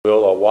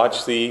We'll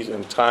watch these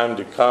in time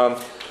to come,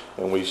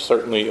 and we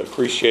certainly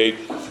appreciate,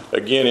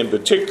 again, in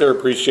particular,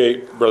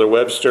 appreciate Brother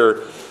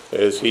Webster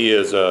as he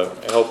has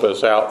helped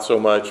us out so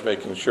much,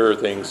 making sure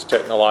things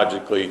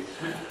technologically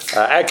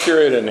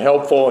accurate and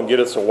helpful and get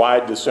us a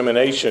wide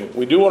dissemination.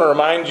 We do want to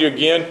remind you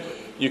again,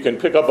 you can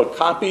pick up a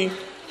copy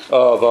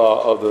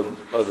of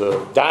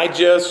the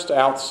digest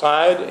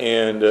outside,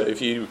 and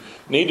if you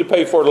need to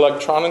pay for it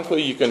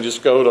electronically, you can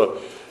just go to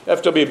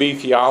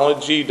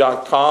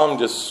fwbtheology.com,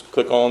 just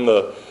click on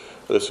the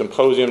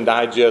Symposium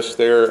digest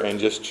there and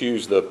just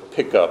choose the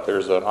pickup.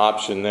 There's an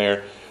option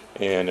there,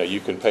 and you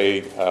can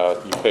pay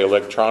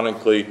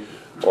electronically,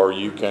 or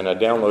you can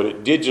download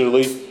it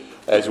digitally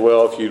as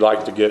well if you'd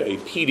like to get a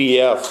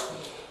PDF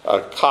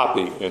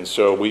copy. And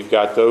so we've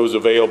got those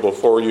available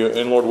for you,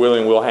 and Lord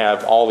willing, we'll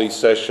have all these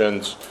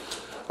sessions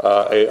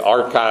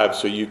archived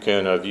so you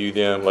can view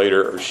them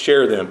later or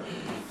share them.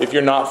 If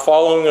you're not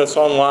following us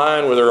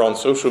online, whether on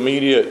social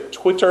media,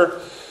 Twitter,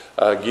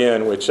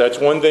 again, which that's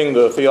one thing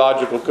the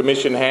Theological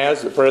Commission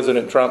has that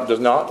President Trump does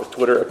not, a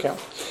Twitter account.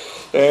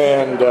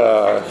 And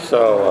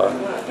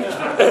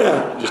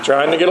just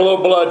trying to get a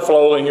little blood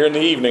flowing here in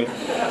the evening.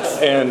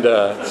 And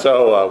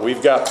so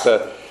we've got,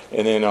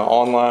 and then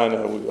online,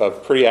 a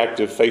pretty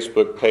active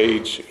Facebook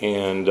page,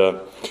 and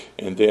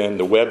then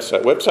the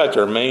website. Website's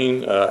our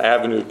main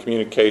avenue of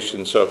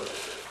communication, so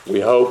we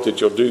hope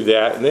that you'll do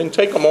that. And then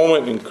take a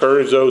moment and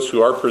encourage those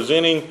who are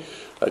presenting.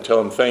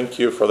 Tell them thank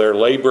you for their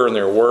labor and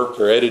their work,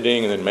 their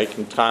editing, and then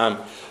making time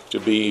to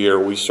be here.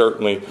 We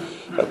certainly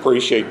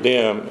appreciate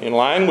them. In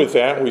line with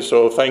that, we're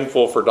so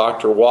thankful for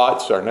Dr.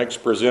 Watts, our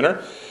next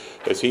presenter,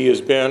 as he has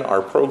been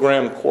our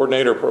program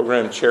coordinator,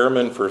 program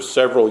chairman for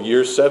several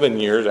years, 7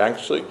 years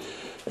actually.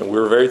 And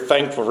we're very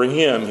thankful for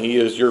him. He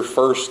is your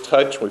first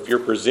touch if you're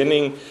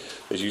presenting,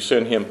 as you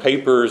send him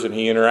papers and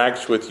he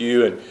interacts with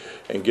you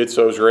and gets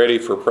those ready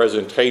for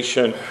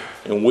presentation.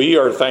 And we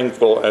are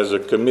thankful as a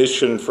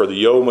commission for the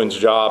yeoman's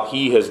job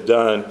he has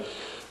done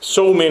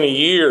so many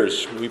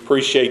years. We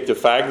appreciate the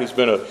fact he's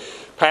been a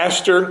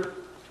pastor,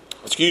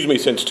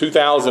 since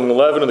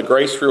 2011 of the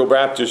Gracefield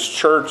Baptist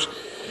Church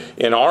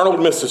in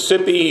Arnold,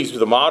 Mississippi. He's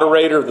the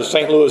moderator of the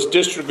St. Louis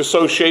District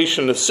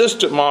Association,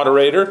 assistant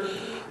moderator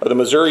of the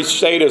Missouri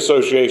State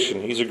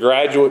Association. He's a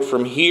graduate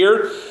from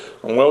here,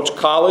 from Welch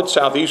College,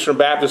 Southeastern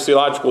Baptist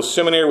Theological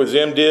Seminary with his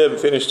MDiv,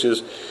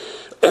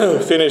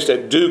 finished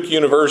at Duke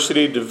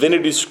University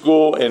Divinity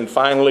School, and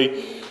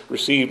finally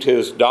received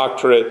his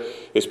doctorate,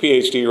 his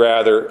PhD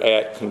rather,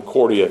 at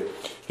Concordia.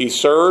 He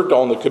served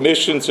on the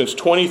commission since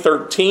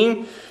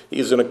 2013.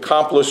 He's an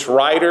accomplished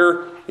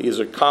writer. He is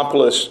an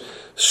accomplished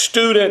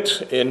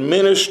student,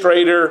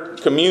 administrator,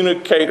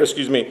 communicator,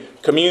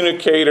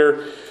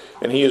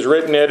 and he has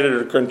written, edited,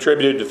 or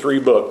contributed to 3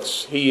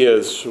 books. He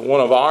is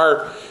one of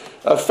our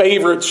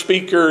favorite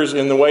speakers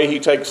in the way he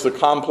takes the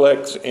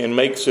complex and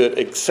makes it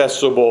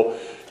accessible,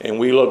 and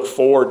we look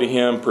forward to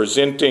him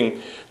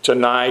presenting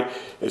tonight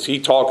as he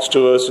talks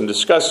to us and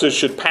discusses,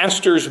 should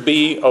pastors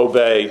be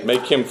obeyed?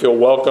 Make him feel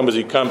welcome as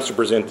he comes to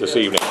present this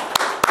evening.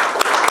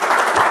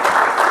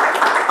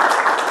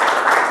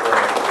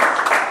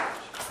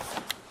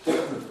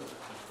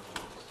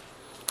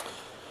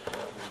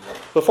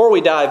 Before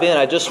we dive in,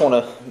 I just want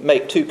to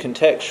make 2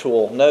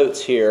 contextual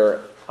notes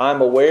here.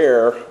 I'm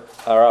aware,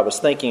 or I was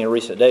thinking in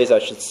recent days, I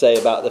should say,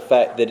 about the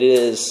fact that it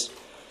is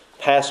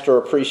Pastor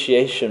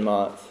Appreciation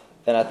Month.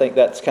 And I think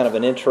that's kind of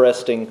an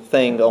interesting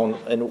thing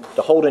and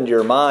to hold into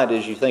your mind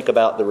as you think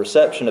about the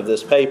reception of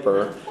this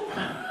paper,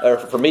 or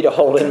for me to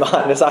hold in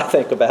mind as I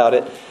think about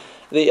it.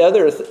 The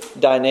other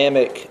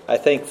dynamic, I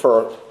think,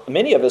 for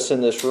many of us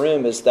in this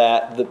room is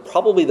that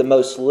probably the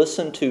most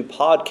listened to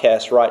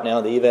podcast right now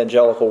in the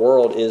evangelical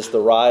world is The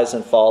Rise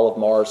and Fall of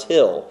Mars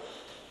Hill.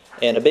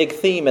 And a big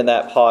theme in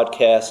that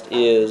podcast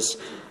is,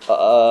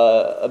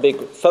 a big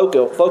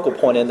focal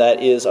point in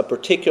that is a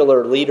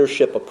particular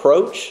leadership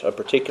approach, a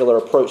particular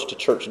approach to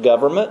church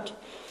government.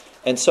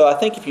 And so I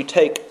think if you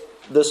take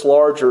these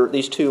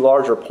 2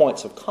 larger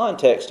points of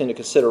context into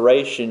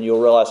consideration,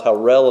 you'll realize how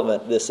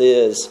relevant this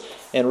is,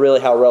 and really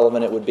how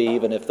relevant it would be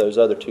even if those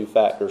other 2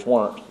 factors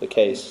weren't the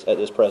case at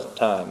this present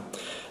time.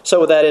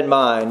 So with that in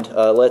mind,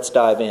 let's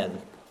dive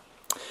in.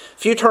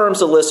 Few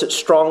terms elicit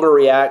stronger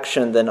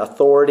reaction than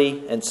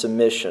authority and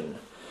submission.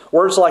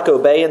 Words like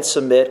obey and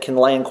submit can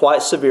land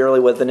quite severely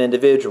with an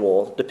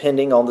individual,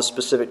 depending on the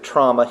specific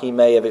trauma he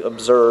may have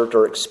observed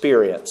or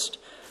experienced.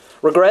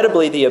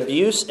 Regrettably, the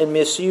abuse and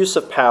misuse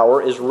of power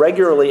is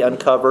regularly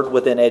uncovered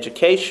within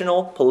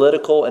educational,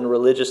 political, and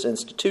religious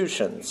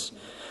institutions.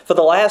 For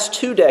the last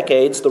 2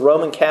 decades, the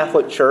Roman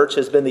Catholic Church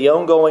has been the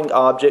ongoing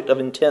object of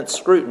intense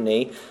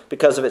scrutiny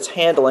because of its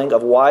handling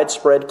of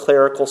widespread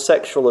clerical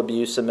sexual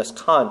abuse and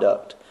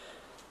misconduct.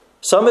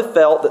 Some have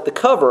felt that the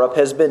cover-up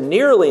has been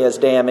nearly as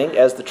damning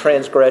as the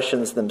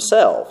transgressions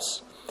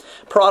themselves.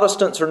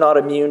 Protestants are not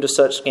immune to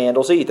such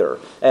scandals either,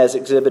 as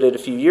exhibited a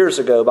few years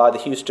ago by the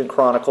Houston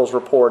Chronicle's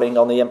reporting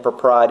on the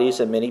improprieties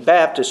in many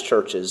Baptist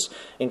churches,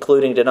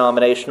 including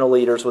denominational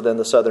leaders within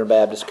the Southern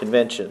Baptist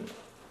Convention.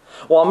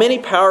 While many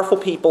powerful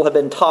people have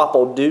been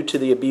toppled due to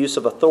the abuse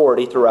of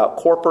authority throughout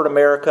corporate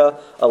America,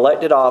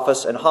 elected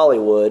office, and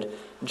Hollywood,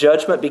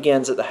 judgment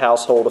begins at the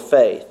household of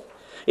faith.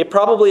 It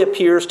probably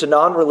appears to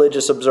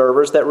non-religious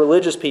observers that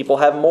religious people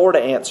have more to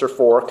answer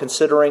for,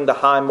 considering the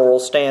high moral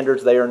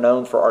standards they are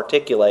known for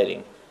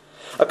articulating.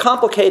 A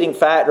complicating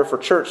factor for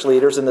church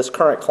leaders in this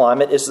current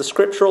climate is the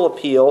scriptural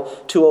appeal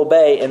to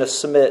obey and to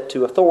submit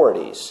to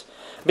authorities.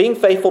 Being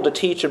faithful to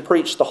teach and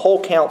preach the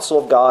whole counsel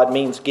of God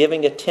means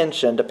giving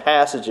attention to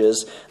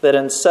passages that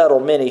unsettle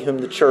many whom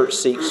the church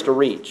seeks to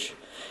reach.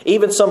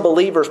 Even some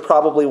believers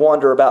probably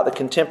wonder about the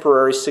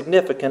contemporary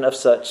significance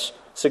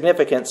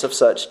of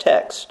such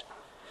text.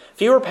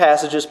 Fewer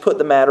passages put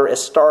the matter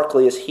as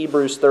starkly as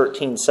Hebrews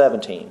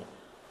 13:17.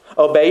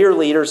 Obey your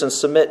leaders and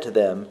submit to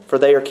them, for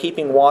they are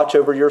keeping watch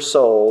over your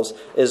souls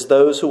as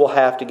those who will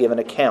have to give an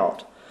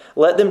account.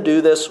 Let them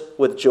do this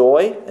with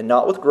joy and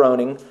not with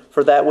groaning,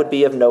 for that would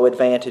be of no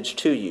advantage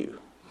to you.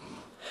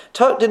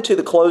 Tucked into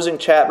the closing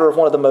chapter of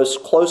one of the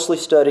most closely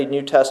studied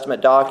New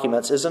Testament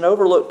documents is an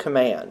overlooked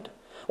command.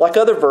 Like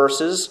other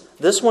verses,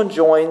 this one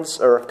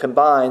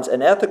combines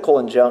an ethical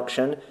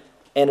injunction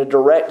and a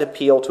direct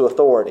appeal to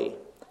authority.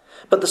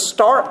 But the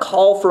stark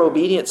call for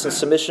obedience and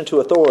submission to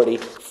authority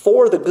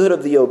for the good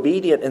of the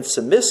obedient and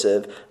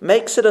submissive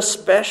makes it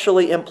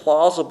especially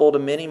implausible to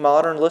many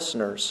modern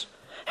listeners.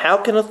 How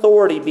can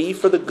authority be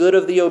for the good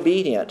of the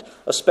obedient,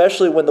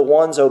 especially when the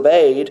ones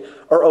obeyed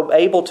are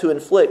able to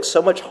inflict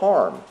so much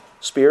harm,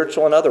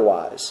 spiritual and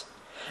otherwise?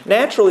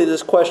 Naturally,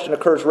 this question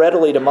occurs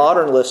readily to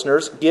modern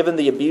listeners, given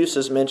the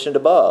abuses mentioned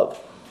above.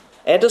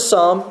 And to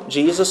some,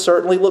 Jesus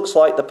certainly looks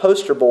like the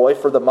poster boy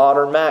for the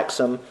modern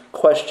maxim,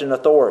 question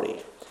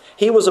authority.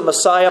 He was a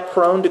Messiah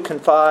prone to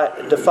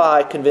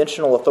defy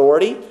conventional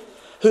authority,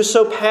 who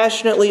so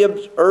passionately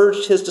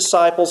urged his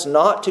disciples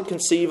not to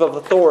conceive of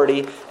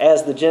authority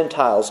as the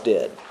Gentiles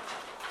did.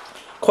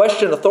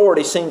 Question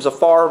authority seems a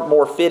far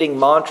more fitting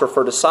mantra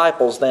for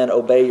disciples than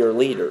obey your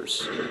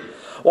leaders.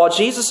 While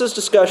Jesus'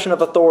 discussion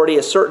of authority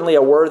is certainly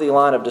a worthy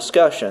line of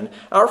discussion,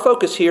 our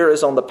focus here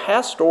is on the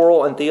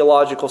pastoral and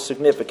theological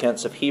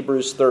significance of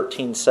Hebrews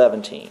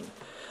 13:17.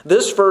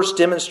 This verse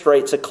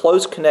demonstrates a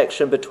close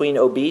connection between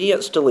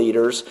obedience to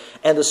leaders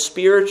and the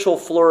spiritual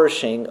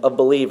flourishing of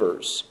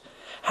believers.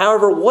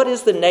 However, what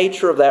is the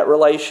nature of that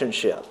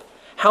relationship?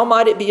 How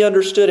might it be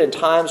understood in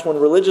times when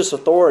religious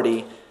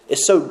authority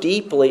is so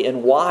deeply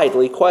and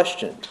widely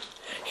questioned?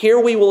 Here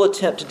we will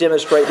attempt to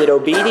demonstrate that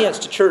obedience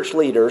to church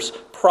leaders,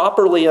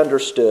 properly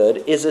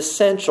understood, is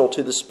essential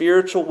to the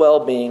spiritual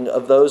well-being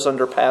of those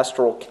under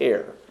pastoral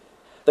care.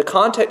 The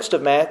context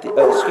of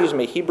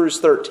Hebrews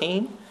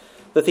 13,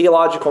 the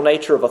theological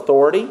nature of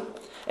authority,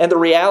 and the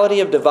reality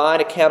of divine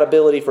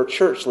accountability for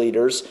church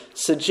leaders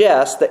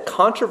suggests that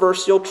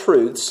controversial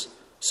truths,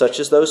 such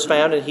as those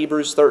found in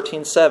Hebrews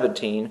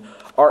 13:17,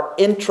 are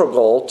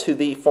integral to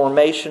the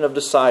formation of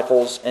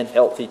disciples and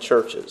healthy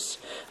churches.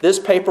 This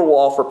paper will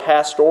offer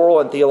pastoral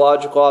and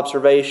theological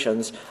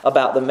observations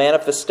about the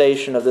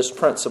manifestation of this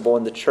principle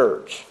in the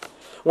church.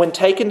 When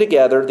taken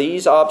together,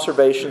 these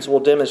observations will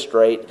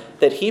demonstrate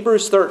that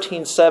Hebrews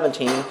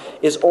 13:17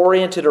 is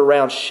oriented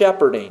around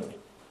shepherding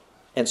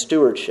and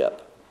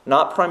stewardship,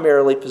 not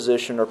primarily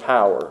position or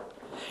power.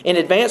 In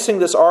advancing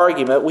this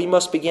argument, we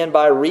must begin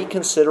by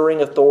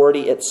reconsidering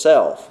authority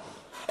itself.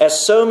 As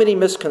so many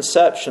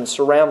misconceptions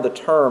surround the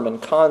term and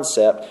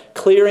concept,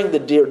 clearing the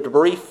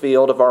debris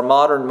field of our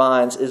modern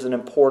minds is an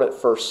important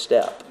first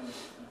step.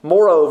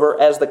 Moreover,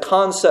 as the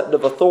concept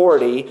of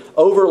authority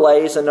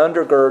overlays and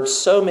undergirds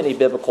so many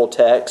biblical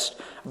texts,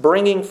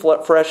 bringing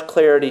fresh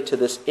clarity to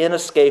this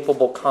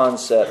inescapable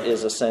concept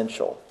is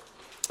essential.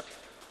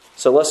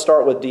 So let's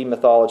start with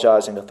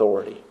demythologizing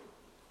authority.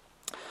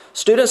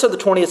 Students of the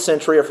 20th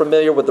century are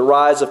familiar with the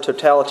rise of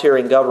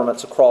totalitarian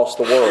governments across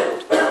the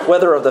world.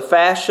 Whether of the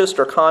fascist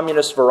or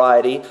communist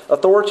variety,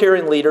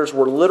 authoritarian leaders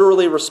were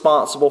literally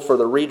responsible for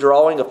the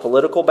redrawing of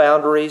political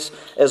boundaries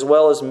as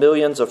well as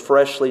millions of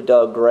freshly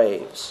dug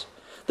graves.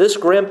 This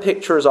grim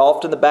picture is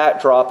often the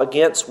backdrop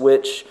against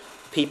which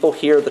people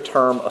hear the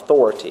term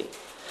authority.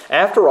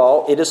 After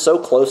all, it is so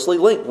closely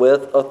linked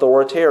with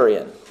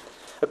authoritarian.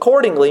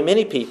 Accordingly,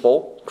 many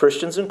people,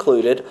 Christians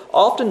included,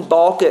 often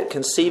balk at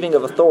conceiving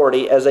of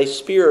authority as a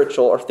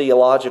spiritual or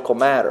theological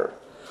matter.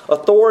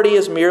 Authority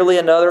is merely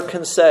another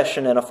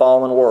concession in a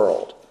fallen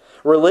world.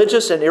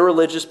 Religious and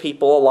irreligious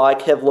people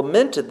alike have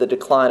lamented the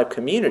decline of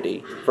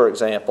community, for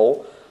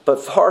example,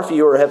 but far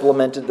fewer have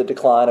lamented the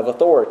decline of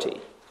authority.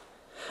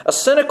 A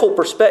cynical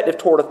perspective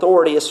toward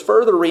authority is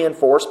further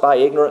reinforced by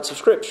ignorance of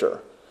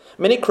Scripture.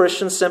 Many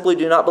Christians simply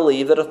do not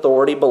believe that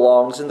authority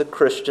belongs in the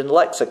Christian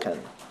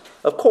lexicon.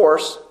 Of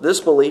course, this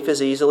belief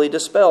is easily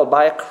dispelled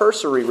by a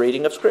cursory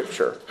reading of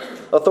Scripture.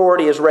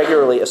 Authority is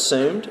regularly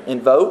assumed,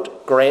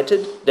 invoked,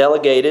 granted,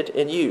 delegated,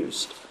 and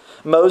used.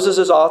 Moses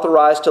is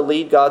authorized to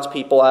lead God's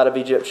people out of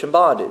Egyptian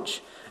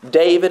bondage.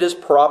 David is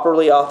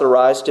properly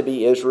authorized to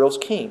be Israel's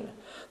king.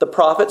 The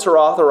prophets are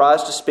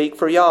authorized to speak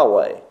for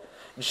Yahweh.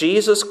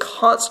 Jesus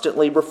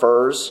constantly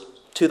refers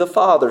to the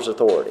Father's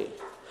authority.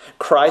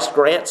 Christ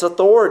grants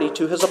authority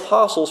to his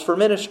apostles for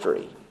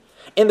ministry.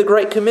 In the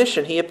Great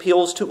Commission, he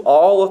appeals to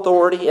all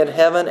authority in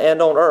heaven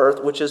and on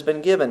earth which has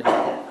been given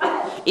him.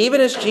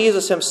 Even as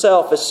Jesus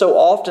himself is so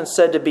often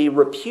said to be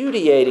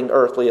repudiating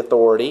earthly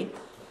authority,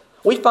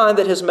 we find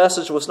that his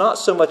message was not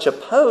so much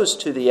opposed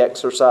to the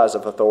exercise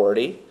of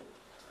authority.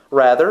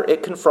 Rather,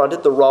 it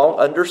confronted the wrong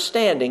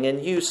understanding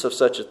and use of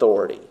such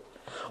authority.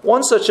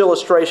 One such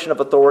illustration of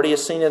authority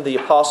is seen in the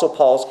Apostle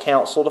Paul's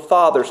counsel to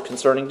fathers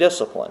concerning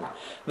discipline.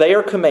 They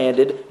are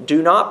commanded,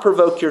 "Do not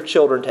provoke your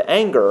children to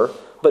anger,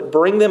 but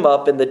bring them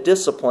up in the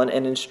discipline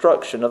and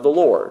instruction of the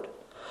Lord."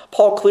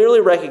 Paul clearly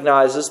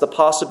recognizes the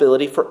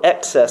possibility for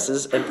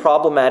excesses and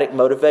problematic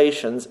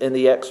motivations in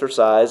the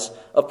exercise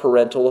of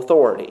parental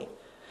authority.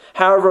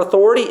 However,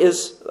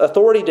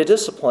 authority to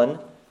discipline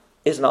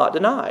is not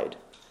denied.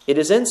 It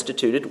is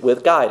instituted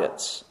with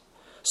guidance.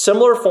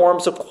 Similar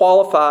forms of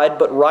qualified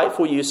but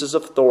rightful uses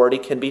of authority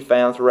can be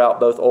found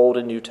throughout both Old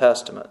and New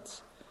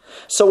Testaments.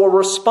 So a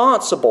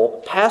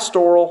responsible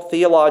pastoral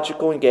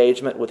theological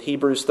engagement with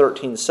Hebrews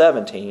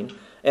 13:17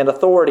 and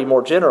authority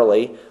more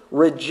generally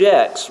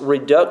rejects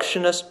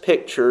reductionist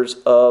pictures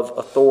of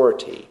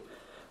authority.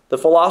 The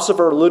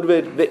philosopher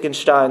Ludwig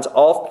Wittgenstein's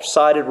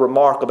oft-cited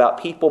remark about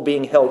people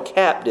being held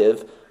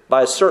captive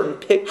by a certain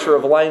picture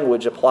of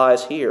language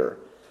applies here.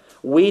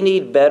 We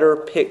need better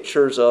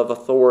pictures of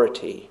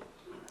authority.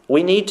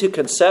 We need to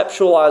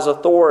conceptualize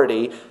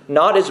authority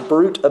not as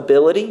brute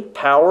ability,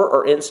 power,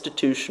 or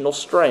institutional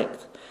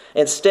strength.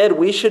 Instead,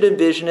 we should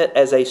envision it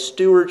as a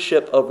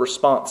stewardship of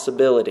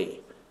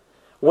responsibility.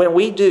 When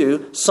we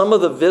do, some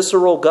of the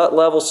visceral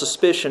gut-level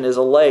suspicion is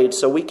allayed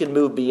so we can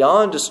move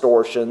beyond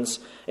distortions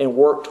and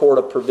work toward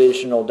a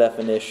provisional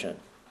definition.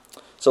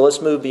 So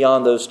let's move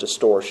beyond those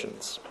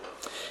distortions.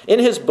 In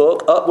his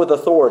book, Up with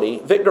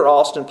Authority, Victor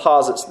Austin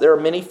posits there are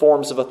many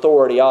forms of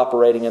authority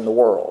operating in the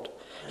world.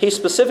 He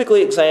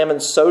specifically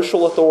examines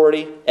social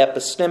authority,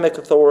 epistemic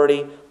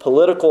authority,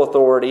 political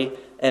authority,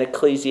 and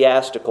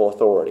ecclesiastical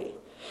authority.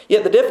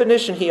 Yet the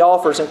definition he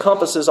offers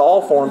encompasses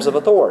all forms of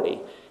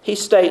authority. He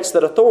states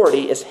that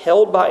authority is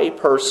held by a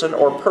person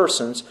or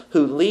persons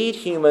who lead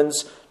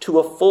humans to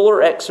a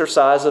fuller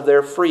exercise of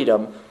their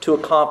freedom to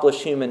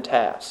accomplish human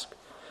tasks.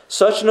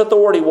 Such an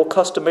authority will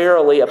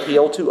customarily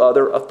appeal to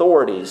other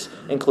authorities,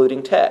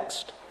 including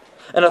text.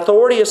 An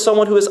authority is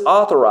someone who is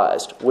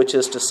authorized, which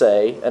is to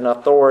say, an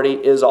authority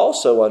is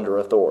also under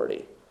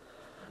authority.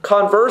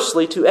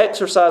 Conversely, to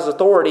exercise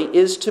authority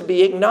is to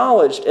be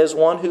acknowledged as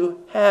one who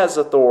has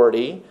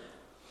authority,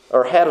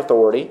 or had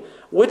authority,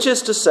 which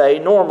is to say,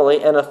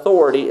 normally, an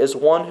authority is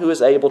one who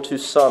is able to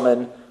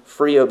summon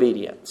free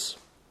obedience.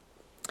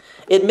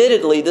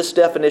 Admittedly, this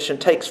definition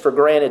takes for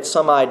granted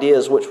some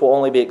ideas which will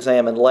only be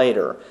examined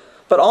later,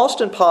 but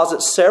Austin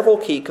posits several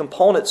key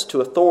components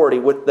to authority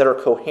that are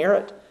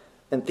coherent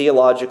and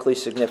theologically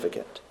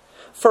significant.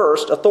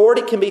 First,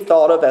 authority can be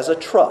thought of as a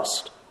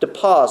trust,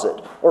 deposit,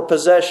 or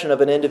possession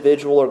of an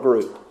individual or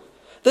group.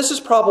 This is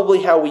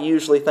probably how we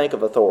usually think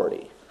of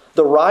authority,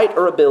 the right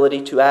or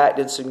ability to act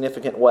in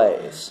significant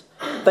ways.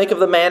 Think of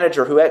the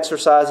manager who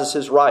exercises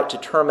his right to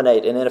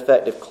terminate an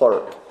ineffective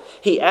clerk.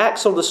 He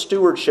acts on the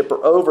stewardship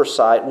or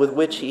oversight with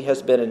which he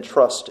has been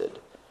entrusted.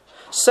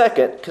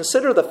 Second,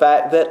 consider the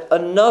fact that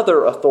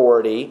another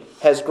authority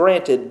has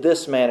granted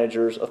this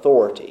manager's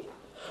authority.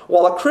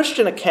 While a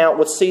Christian account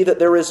would see that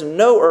there is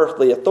no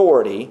earthly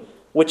authority,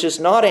 which is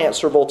not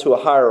answerable to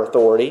a higher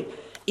authority,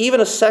 even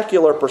a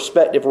secular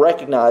perspective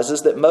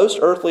recognizes that most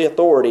earthly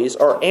authorities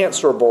are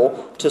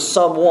answerable to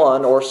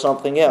someone or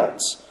something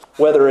else,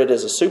 whether it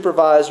is a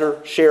supervisor,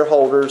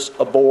 shareholders,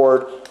 a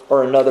board,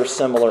 or another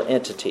similar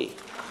entity.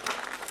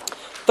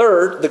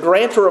 Third, the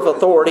grantor of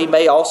authority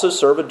may also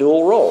serve a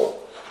dual role.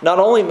 Not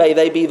only may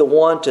they be the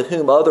one to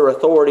whom other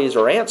authorities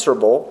are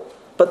answerable,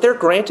 but their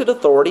granted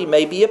authority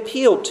may be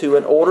appealed to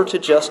in order to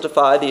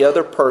justify the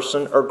other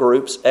person or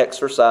group's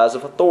exercise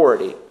of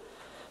authority.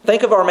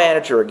 Think of our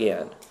manager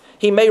again.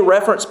 He may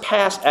reference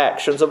past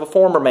actions of a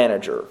former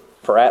manager,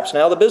 perhaps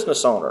now the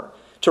business owner,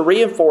 to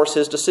reinforce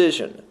his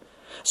decision.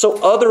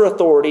 So other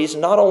authorities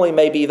not only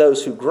may be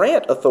those who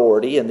grant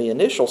authority in the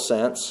initial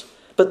sense,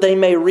 but they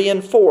may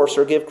reinforce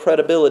or give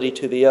credibility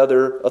to the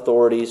other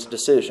authority's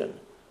decision.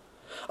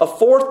 A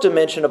fourth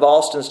dimension of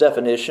Austin's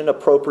definition,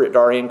 appropriate to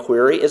our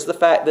inquiry, is the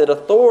fact that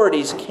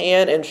authorities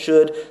can and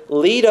should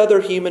lead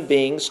other human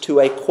beings to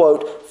a,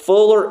 quote,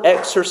 fuller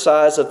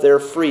exercise of their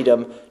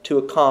freedom to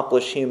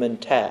accomplish human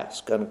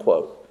tasks,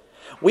 unquote.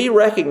 We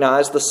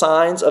recognize the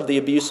signs of the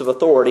abuse of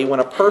authority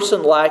when a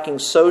person lacking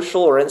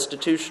social or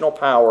institutional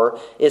power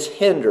is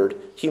hindered,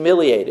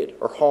 humiliated,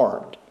 or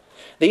harmed.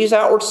 These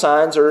outward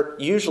signs are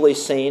usually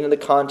seen in the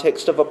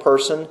context of a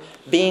person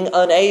being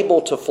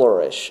unable to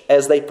flourish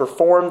as they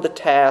perform the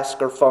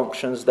task or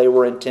functions they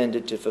were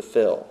intended to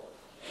fulfill.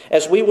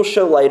 As we will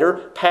show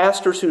later,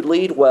 pastors who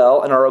lead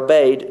well and are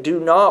obeyed do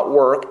not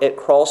work at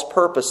cross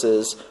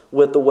purposes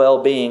with the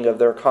well-being of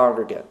their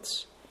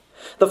congregants.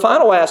 The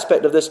final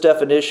aspect of this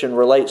definition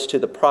relates to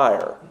the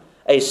prior,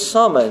 a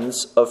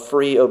summons of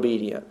free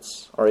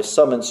obedience, or a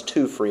summons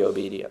to free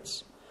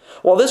obedience.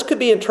 While this could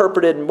be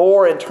interpreted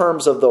more in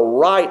terms of the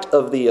right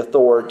of the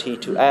authority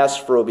to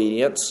ask for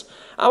obedience,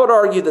 I would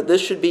argue that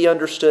this should be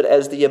understood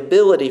as the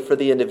ability for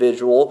the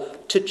individual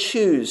to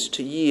choose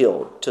to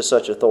yield to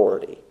such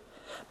authority.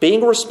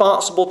 Being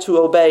responsible to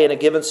obey in a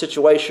given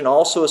situation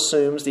also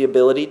assumes the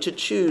ability to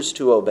choose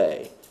to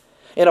obey.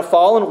 In a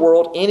fallen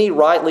world, any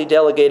rightly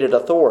delegated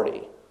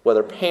authority,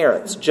 whether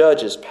parents,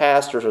 judges,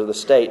 pastors, or the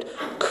state,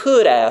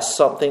 could ask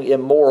something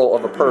immoral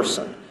of a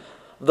person.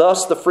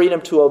 Thus, the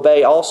freedom to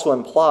obey also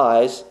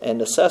implies and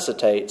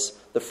necessitates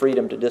the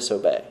freedom to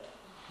disobey.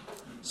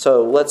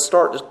 So let's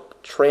start to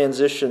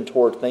transition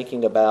toward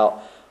thinking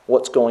about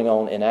what's going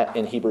on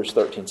in Hebrews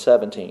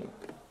 13:17.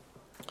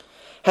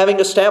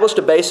 Having established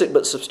a basic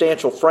but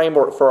substantial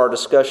framework for our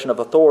discussion of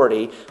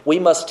authority, we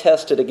must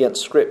test it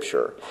against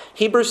Scripture.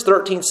 Hebrews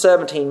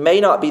 13:17 may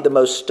not be the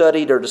most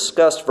studied or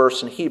discussed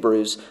verse in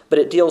Hebrews, but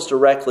it deals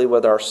directly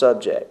with our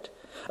subject.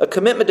 A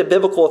commitment to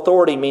biblical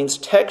authority means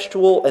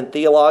textual and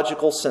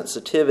theological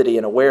sensitivity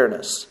and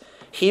awareness.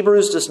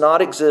 Hebrews does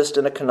not exist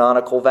in a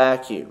canonical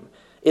vacuum.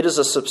 It is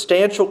a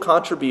substantial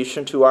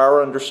contribution to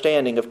our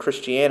understanding of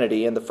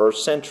Christianity in the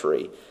first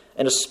century,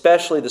 and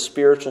especially the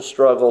spiritual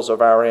struggles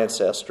of our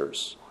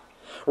ancestors.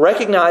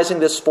 Recognizing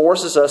this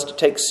forces us to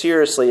take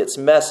seriously its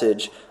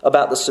message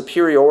about the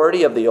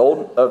superiority of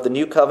the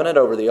new covenant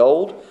over the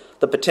old,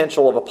 the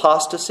potential of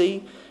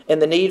apostasy,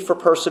 and the need for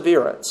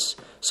perseverance.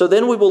 So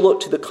then we will look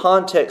to the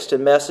context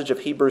and message of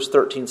Hebrews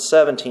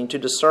 13:17 to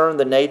discern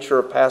the nature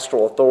of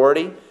pastoral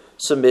authority,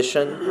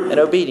 submission, and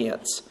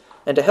obedience,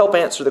 and to help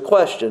answer the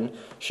question,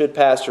 should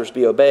pastors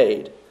be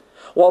obeyed?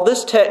 While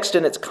this text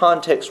and its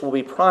context will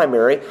be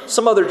primary,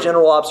 some other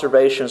general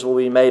observations will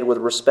be made with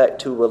respect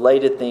to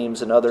related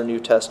themes in other New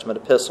Testament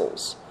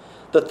epistles.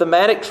 The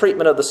thematic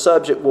treatment of the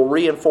subject will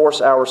reinforce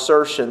our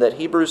assertion that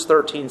Hebrews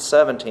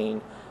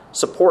 13:17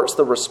 supports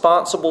the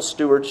responsible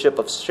stewardship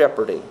of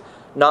shepherding,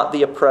 not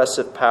the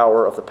oppressive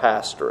power of the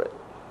pastorate.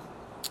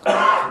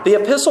 The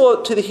epistle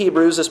to the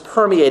Hebrews is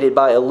permeated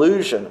by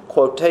allusion,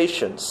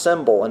 quotation,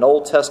 symbol, and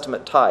Old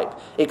Testament type,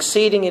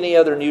 exceeding any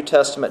other New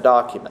Testament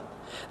document.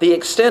 The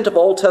extent of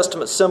Old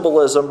Testament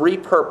symbolism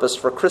repurposed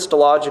for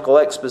Christological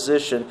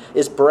exposition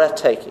is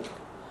breathtaking.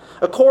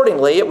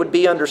 Accordingly, it would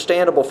be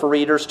understandable for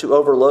readers to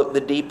overlook the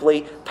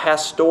deeply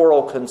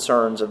pastoral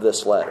concerns of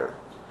this letter.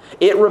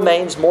 It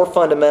remains more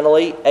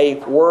fundamentally a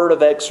word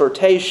of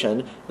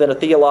exhortation than a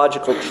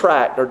theological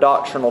tract or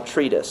doctrinal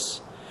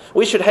treatise.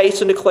 We should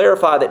hasten to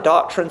clarify that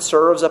doctrine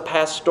serves a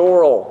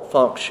pastoral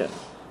function,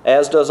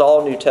 as does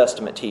all New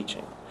Testament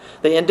teaching.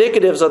 The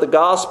indicatives of the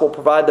gospel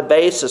provide the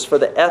basis for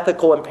the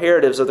ethical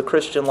imperatives of the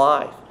Christian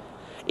life.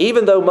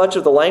 Even though much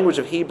of the language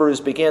of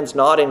Hebrews begins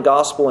not in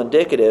gospel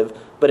indicative,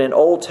 but in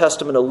Old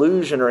Testament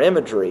allusion or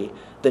imagery,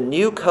 the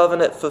new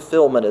covenant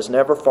fulfillment is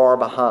never far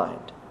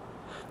behind.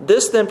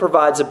 This then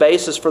provides a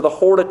basis for the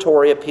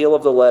hortatory appeal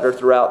of the letter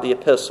throughout the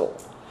epistle.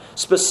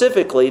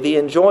 Specifically, the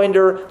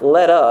enjoinder,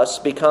 "let us,"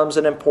 becomes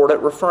an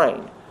important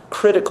refrain,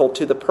 critical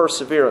to the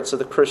perseverance of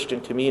the Christian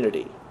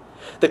community.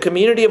 The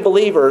community of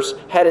believers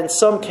had in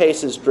some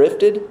cases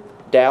drifted,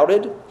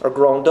 doubted, or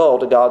grown dull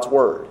to God's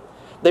Word.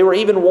 They were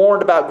even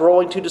warned about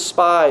growing to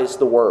despise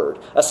the Word,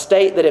 a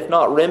state that if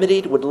not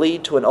remedied would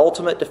lead to an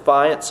ultimate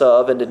defiance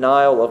of and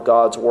denial of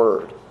God's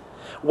Word.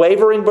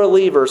 Wavering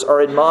believers are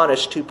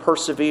admonished to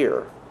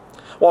persevere.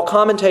 While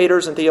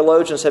commentators and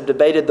theologians have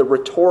debated the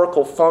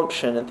rhetorical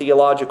function and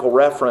theological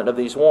referent of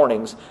these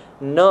warnings,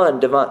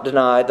 none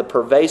deny the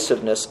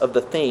pervasiveness of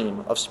the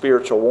theme of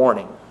spiritual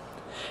warning.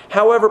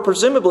 However,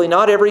 presumably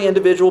not every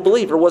individual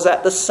believer was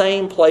at the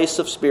same place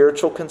of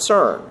spiritual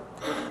concern.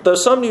 Though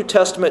some New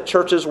Testament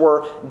churches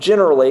were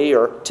generally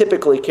or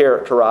typically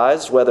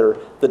characterized, whether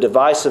the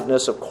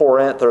divisiveness of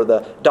Corinth or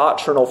the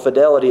doctrinal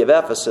fidelity of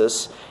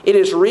Ephesus, it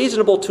is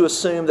reasonable to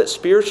assume that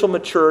spiritual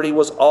maturity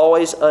was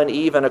always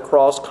uneven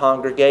across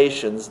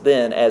congregations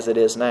then as it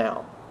is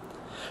now.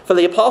 For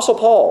the Apostle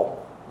Paul,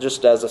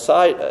 just as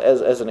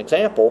an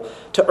example,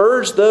 to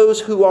urge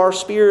those who are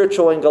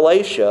spiritual in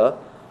Galatia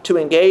to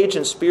engage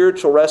in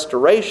spiritual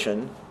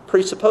restoration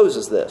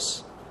presupposes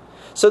this.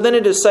 So then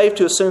it is safe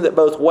to assume that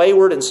both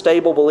wayward and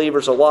stable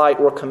believers alike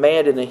were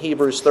commanded in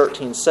Hebrews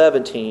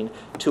 13:17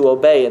 to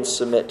obey and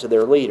submit to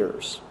their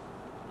leaders.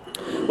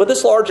 With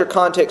this larger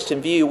context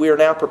in view, we are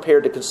now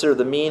prepared to consider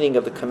the meaning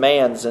of the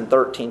commands in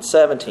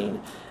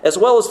 13:17, as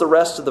well as the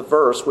rest of the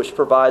verse which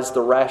provides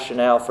the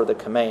rationale for the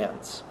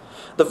commands.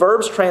 The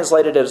verbs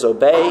translated as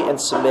obey and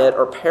submit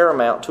are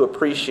paramount to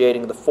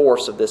appreciating the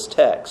force of this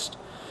text.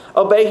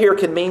 Obey here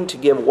can mean to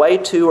give way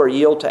to or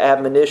yield to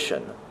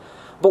admonition.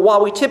 But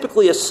while we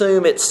typically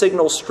assume it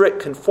signals strict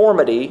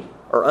conformity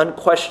or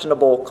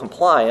unquestionable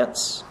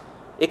compliance,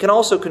 it can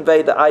also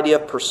convey the idea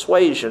of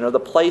persuasion or the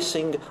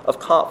placing of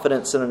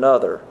confidence in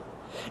another.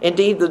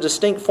 Indeed, the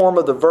distinct form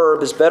of the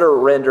verb is better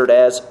rendered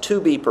as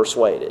to be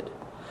persuaded.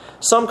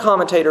 Some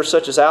commentators,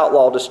 such as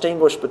Outlaw,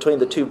 distinguish between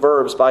the two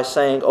verbs by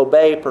saying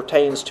obey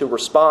pertains to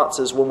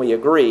responses when we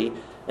agree,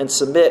 and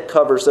submit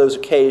covers those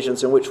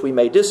occasions in which we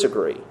may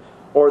disagree,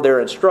 or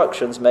their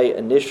instructions may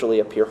initially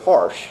appear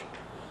harsh.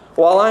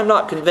 While I am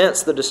not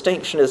convinced the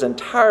distinction is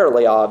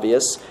entirely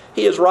obvious,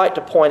 he is right to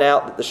point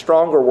out that the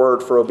stronger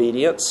word for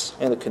obedience,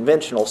 in the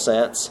conventional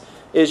sense,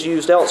 is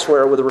used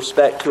elsewhere with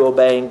respect to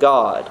obeying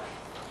God.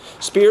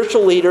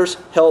 Spiritual leaders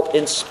help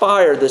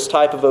inspire this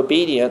type of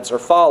obedience or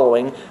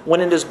following when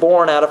it is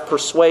born out of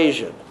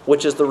persuasion,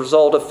 which is the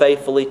result of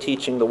faithfully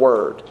teaching the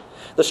Word.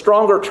 The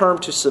stronger term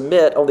to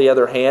submit, on the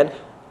other hand,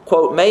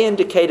 quote, may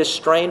indicate a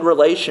strained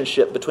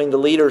relationship between the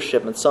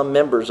leadership and some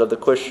members of the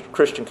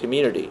Christian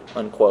community,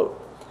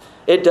 unquote.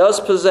 It does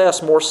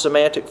possess more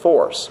semantic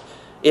force.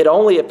 It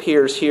only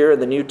appears here in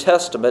the New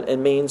Testament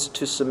and means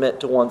to submit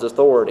to one's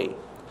authority.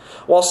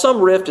 While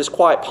some rift is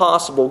quite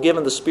possible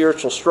given the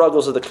spiritual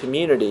struggles of their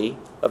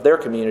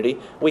community,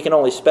 we can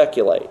only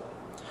speculate.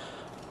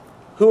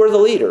 Who are the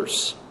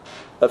leaders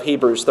of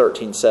Hebrews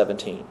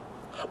 13:17?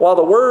 While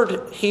the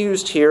word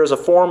used here is a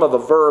form of a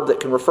verb that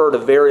can refer to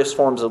various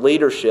forms of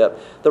leadership,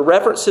 the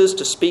references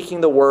to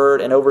speaking the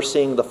word and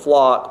overseeing the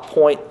flock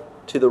point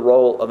to the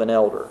role of an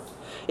elder.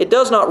 It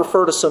does not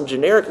refer to some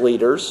generic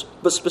leaders,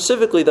 but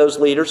specifically those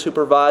leaders who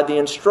provide the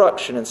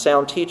instruction and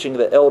sound teaching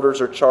that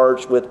elders are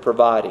charged with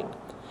providing.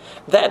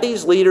 That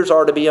these leaders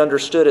are to be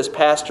understood as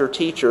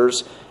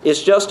pastor-teachers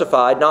is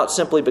justified not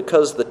simply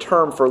because the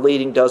term for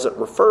leading doesn't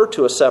refer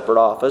to a separate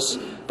office,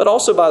 but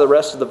also by the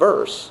rest of the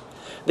verse.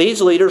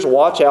 These leaders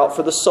watch out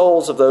for the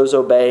souls of those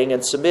obeying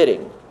and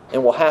submitting,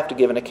 and will have to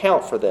give an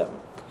account for them.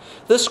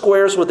 This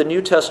squares with the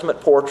New Testament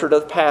portrait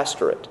of the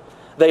pastorate.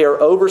 They are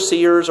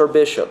overseers or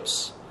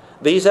bishops.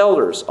 These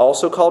elders,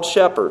 also called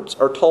shepherds,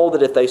 are told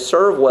that if they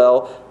serve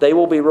well, they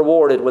will be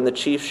rewarded when the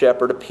chief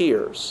shepherd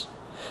appears.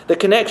 The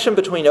connection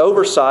between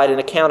oversight and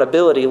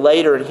accountability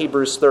later in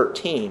Hebrews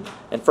 13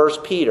 and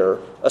 1 Peter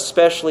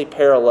especially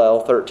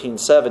parallel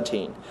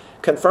 13:17,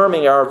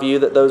 confirming our view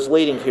that those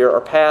leading here are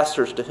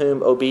pastors to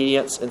whom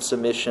obedience and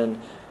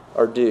submission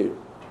are due.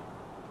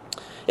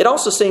 It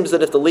also seems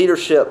that if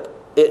leadership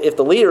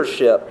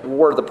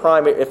were the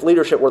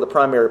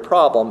primary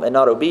problem and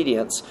not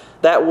obedience,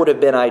 that would have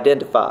been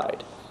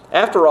identified.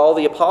 After all,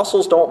 the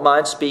apostles don't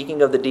mind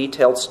speaking of the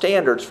detailed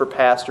standards for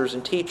pastors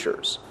and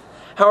teachers.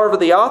 However,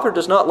 the author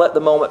does not let the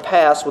moment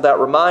pass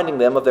without reminding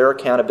them of their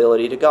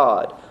accountability to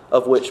God,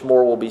 of which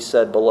more will be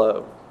said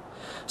below.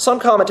 Some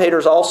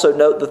commentators also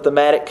note the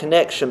thematic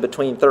connection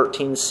between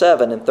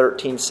 13:7 and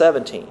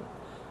 13:17.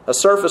 A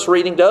surface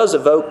reading does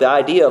evoke the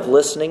idea of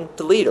listening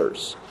to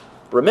leaders.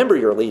 Remember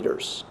your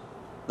leaders,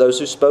 those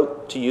who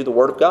spoke to you the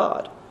Word of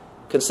God.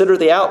 Consider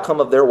the outcome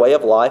of their way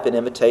of life and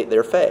imitate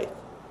their faith.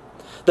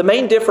 The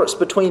main difference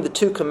between the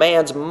two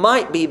commands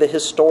might be the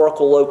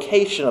historical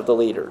location of the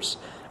leaders.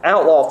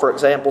 Outlaw, for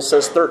example,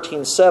 says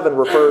 13:7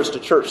 refers to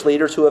church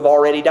leaders who have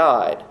already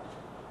died.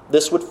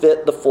 This would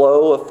fit the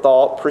flow of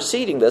thought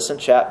preceding this in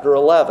chapter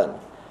 11.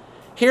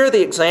 Here,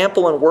 the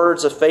example and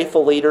words of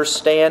faithful leaders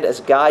stand as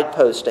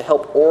guideposts to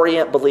help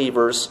orient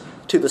believers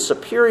to the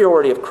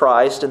superiority of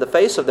Christ in the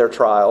face of their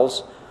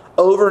trials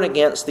over and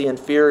against the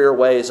inferior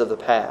ways of the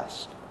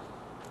past.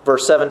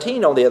 Verse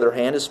 17, on the other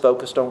hand, is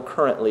focused on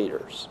current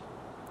leaders.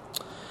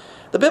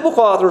 The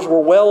biblical authors were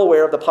well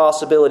aware of the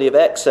possibility of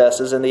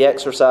excesses in the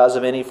exercise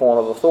of any form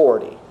of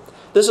authority.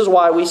 This is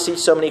why we see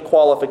so many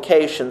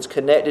qualifications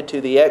connected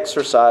to the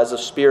exercise of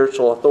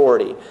spiritual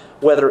authority,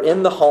 whether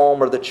in the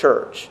home or the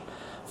church.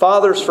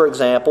 Fathers, for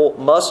example,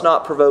 must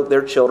not provoke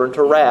their children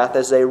to wrath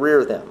as they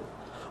rear them.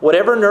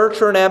 Whatever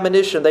nurture and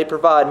admonition they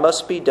provide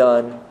must be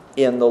done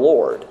in the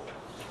Lord.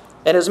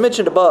 And as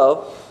mentioned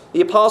above,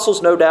 the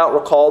apostles no doubt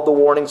recalled the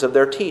warnings of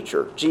their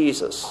teacher,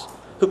 Jesus,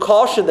 who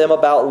cautioned them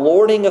about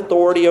lording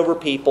authority over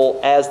people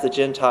as the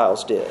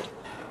Gentiles did.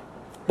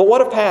 But what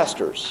of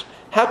pastors?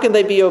 How can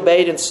they be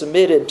obeyed and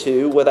submitted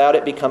to without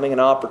it becoming an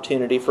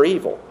opportunity for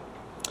evil?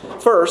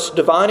 First,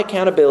 divine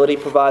accountability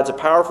provides a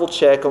powerful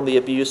check on the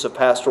abuse of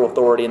pastoral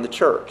authority in the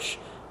church.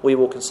 We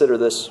will consider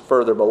this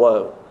further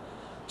below.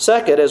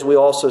 Second, as we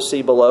also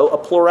see below, a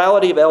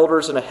plurality of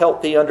elders and a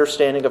healthy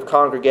understanding of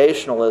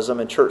congregationalism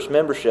and church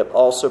membership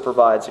also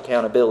provides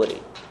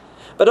accountability.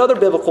 But other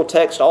biblical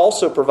texts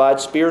also provide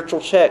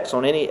spiritual checks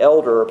on any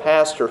elder or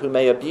pastor who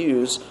may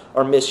abuse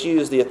or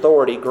misuse the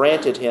authority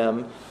granted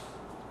him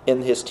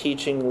in his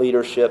teaching,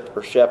 leadership,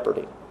 or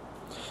shepherding.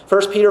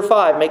 1 Peter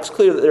 5 makes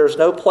clear that there is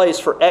no place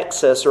for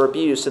excess or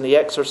abuse in the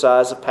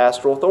exercise of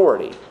pastoral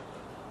authority.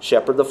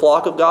 Shepherd the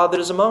flock of God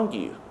that is among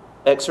you,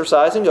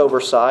 exercising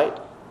oversight,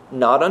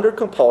 not under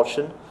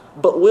compulsion,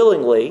 but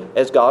willingly,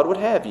 as God would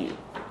have you,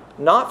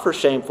 not for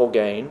shameful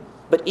gain,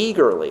 but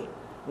eagerly,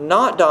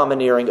 not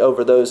domineering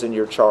over those in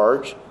your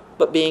charge,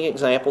 but being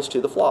examples to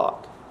the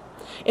flock.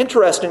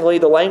 Interestingly,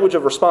 the language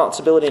of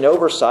responsibility and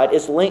oversight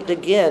is linked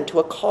again to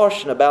a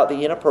caution about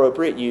the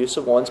inappropriate use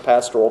of one's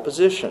pastoral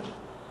position.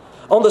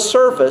 On the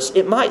surface,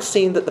 it might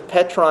seem that the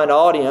Petrine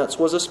audience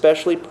was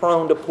especially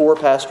prone to poor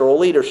pastoral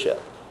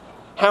leadership.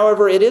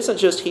 However, it isn't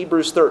just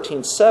Hebrews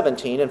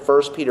 13:17 and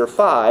 1 Peter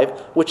 5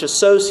 which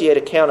associate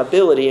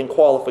accountability and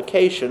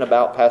qualification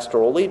about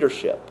pastoral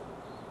leadership.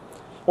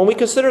 When we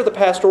consider the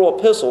pastoral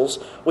epistles,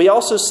 we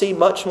also see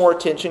much more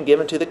attention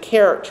given to the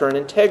character and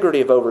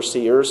integrity of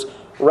overseers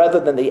rather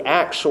than the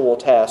actual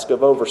task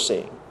of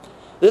overseeing.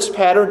 This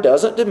pattern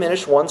doesn't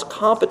diminish one's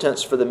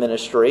competence for the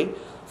ministry,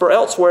 for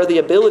elsewhere the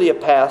ability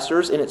of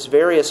pastors in its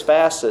various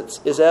facets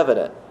is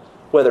evident.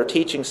 whether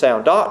teaching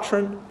sound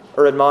doctrine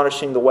or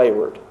admonishing the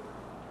wayward.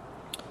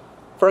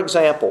 For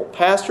example,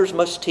 pastors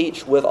must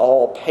teach with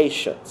all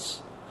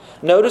patience.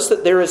 Notice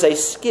that there is a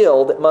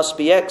skill that must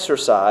be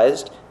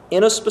exercised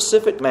in a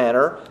specific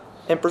manner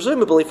and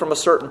presumably from a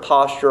certain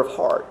posture of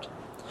heart.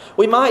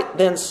 We might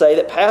then say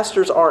that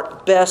pastors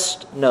aren't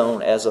best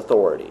known as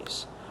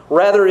authorities.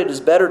 Rather, it is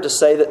better to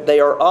say that they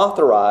are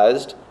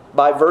authorized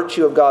by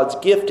virtue of God's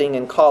gifting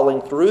and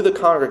calling through the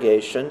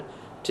congregation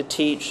to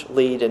teach,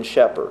 lead, and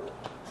shepherd.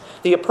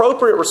 The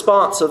appropriate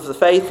response of the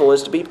faithful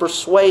is to be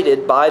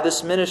persuaded by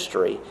this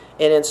ministry,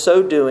 and in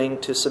so doing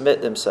to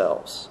submit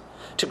themselves.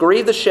 To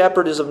grieve the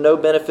shepherd is of no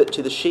benefit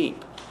to the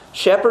sheep.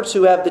 Shepherds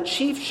who have the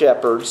chief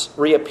shepherds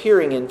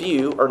reappearing in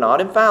view are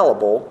not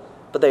infallible,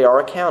 but they are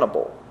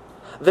accountable.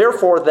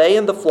 Therefore, they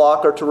and the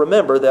flock are to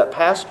remember that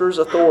pastor's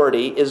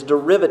authority is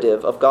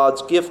derivative of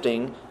God's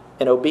gifting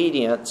and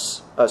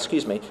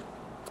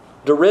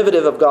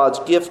derivative of God's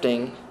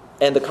gifting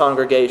and the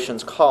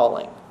congregation's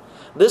calling.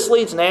 This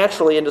leads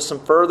naturally into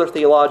some further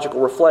theological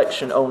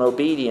reflection on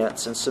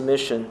obedience and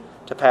submission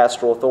to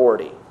pastoral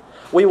authority.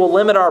 We will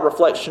limit our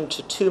reflection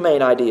to two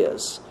main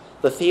ideas: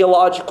 the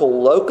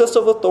theological locus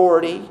of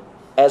authority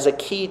as a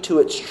key to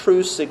its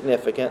true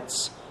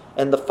significance,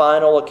 and the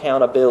final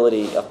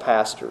accountability of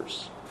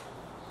pastors.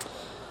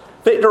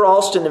 Victor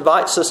Alston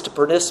invites us to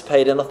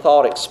participate in a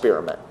thought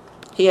experiment.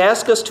 He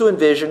asks us to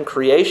envision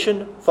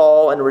creation,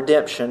 fall, and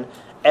redemption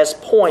as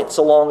points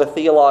along a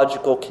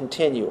theological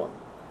continuum.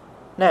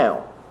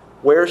 Now,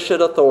 where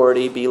should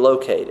authority be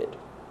located?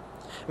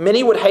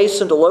 Many would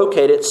hasten to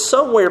locate it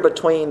somewhere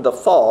between the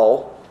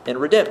fall and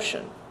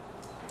redemption.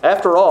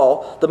 After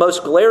all, the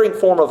most glaring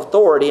form of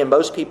authority in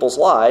most people's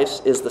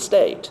lives is the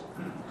state.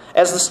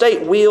 As the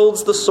state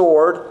wields the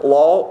sword,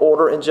 law,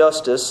 order, and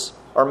justice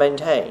are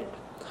maintained.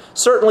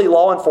 Certainly,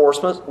 law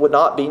enforcement would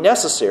not be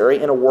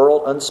necessary in a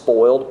world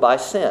unspoiled by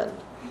sin.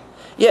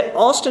 Yet,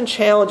 Austin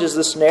challenges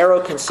this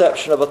narrow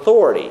conception of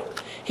authority.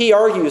 He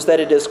argues that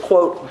it is,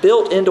 quote,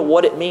 built into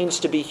what it means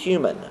to be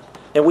human,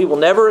 and we will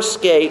never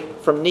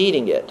escape from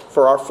needing it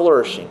for our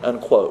flourishing,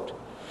 unquote.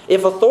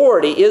 If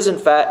authority is, in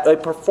fact, a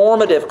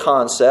performative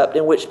concept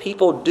in which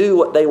people do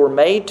what they were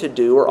made to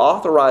do or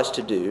authorized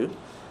to do,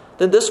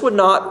 then would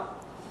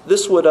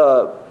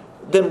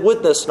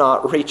this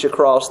not reach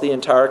across the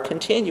entire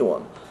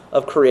continuum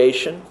of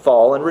creation,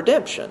 fall, and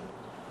redemption?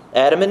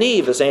 Adam and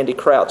Eve, as Andy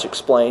Crouch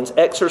explains,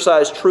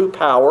 exercised true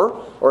power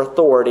or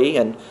authority.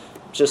 And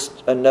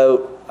just a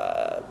note,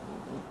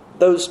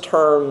 those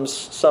terms,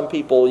 some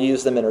people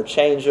use them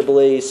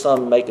interchangeably,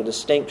 some make a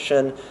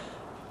distinction.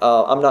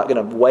 I'm not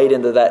going to wade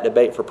into that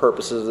debate for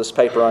purposes of this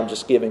paper. I'm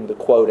just giving the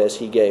quote as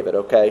he gave it,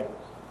 okay?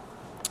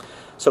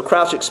 So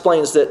Crouch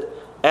explains that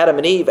Adam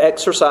and Eve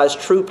exercised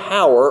true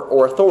power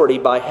or authority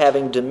by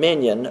having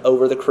dominion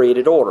over the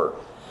created order.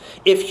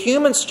 If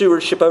human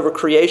stewardship over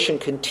creation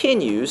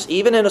continues,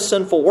 even in a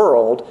sinful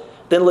world,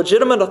 then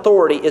legitimate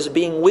authority is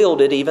being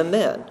wielded even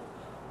then.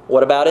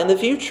 What about in the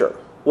future?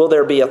 Will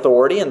there be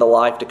authority in the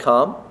life to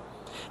come?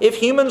 If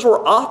humans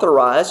were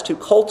authorized to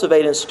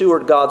cultivate and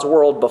steward God's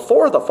world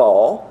before the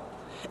fall,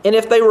 and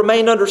if they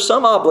remain under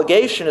some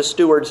obligation as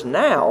stewards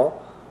now,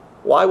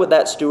 why would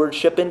that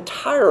stewardship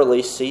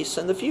entirely cease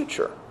in the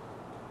future?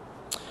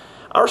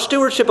 Our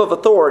stewardship of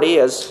authority,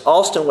 as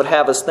Austin would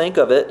have us think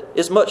of it,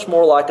 is much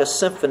more like a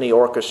symphony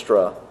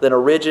orchestra than a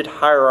rigid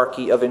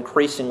hierarchy of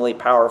increasingly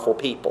powerful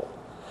people.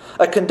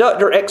 A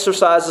conductor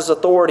exercises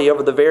authority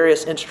over the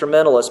various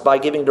instrumentalists by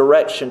giving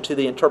direction to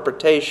the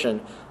interpretation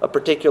of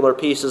particular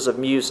pieces of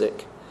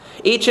music.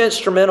 Each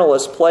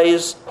instrumentalist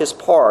plays his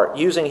part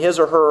using his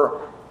or her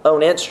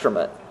own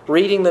instrument,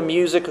 reading the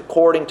music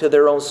according to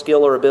their own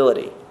skill or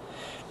ability.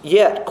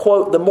 Yet,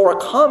 quote, the more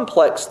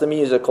complex the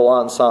musical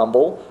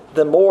ensemble,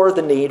 the more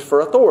the need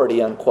for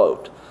authority,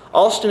 unquote.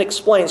 Austin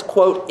explains,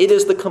 quote, it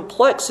is the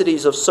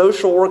complexities of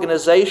social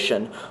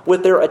organization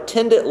with their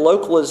attendant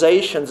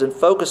localizations and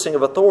focusing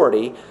of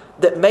authority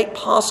that make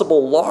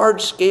possible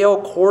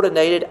large-scale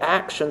coordinated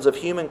actions of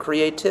human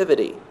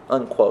creativity,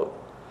 unquote.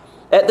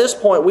 At this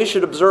point, we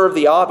should observe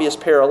the obvious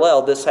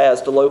parallel this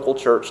has to local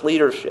church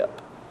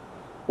leadership.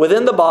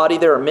 Within the body,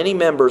 there are many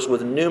members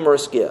with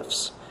numerous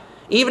gifts.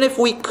 Even if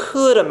we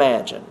could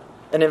imagine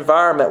an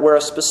environment where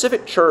a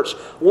specific church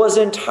was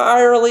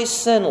entirely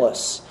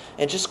sinless,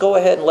 and just go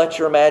ahead and let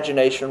your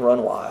imagination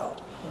run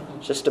wild.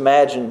 Just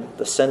imagine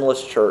the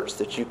sinless church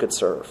that you could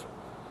serve.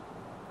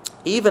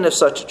 Even if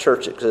such a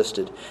church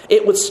existed,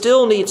 it would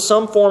still need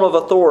some form of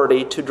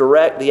authority to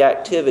direct the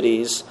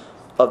activities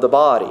of the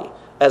body,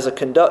 as a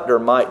conductor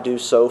might do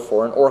so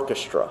for an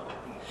orchestra.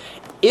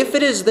 If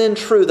it is then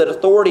true that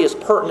authority is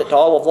pertinent to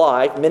all of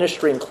life,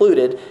 ministry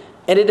included,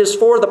 and it is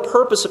for the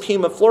purpose of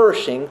human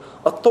flourishing,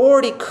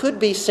 authority could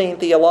be seen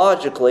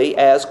theologically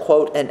as,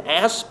 quote, an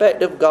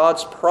aspect of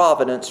God's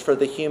providence for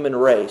the human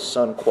race,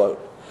 unquote.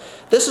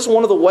 This is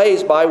one of the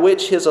ways by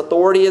which His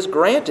authority is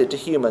granted to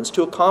humans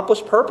to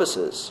accomplish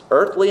purposes,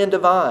 earthly and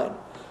divine.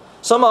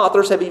 Some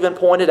authors have even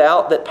pointed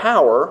out that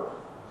power,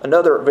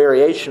 another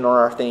variation on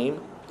our theme,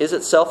 is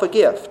itself a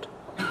gift.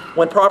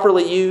 When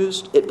properly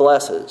used, it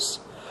blesses.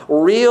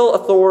 Real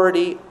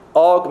authority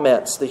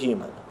augments the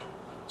human.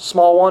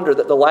 Small wonder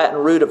that the Latin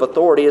root of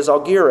authority is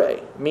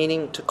augere,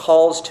 meaning to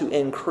cause to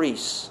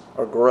increase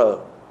or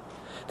grow.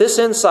 This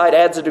insight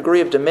adds a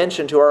degree of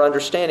dimension to our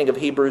understanding of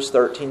Hebrews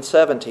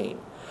 13:17.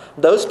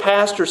 Those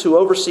pastors who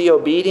oversee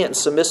obedient and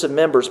submissive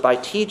members by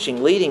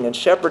teaching, leading, and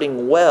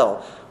shepherding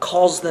well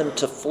cause them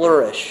to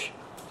flourish.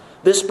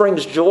 This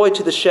brings joy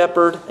to the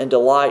shepherd and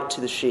delight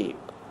to the sheep.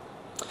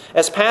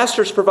 As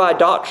pastors provide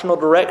doctrinal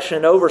direction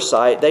and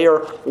oversight, they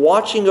are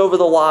watching over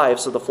the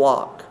lives of the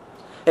flock.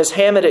 As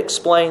Hammett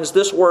explains,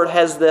 this word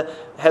has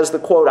the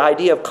quote,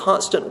 idea of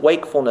constant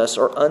wakefulness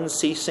or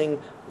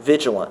unceasing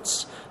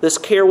vigilance. This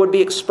care would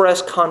be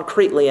expressed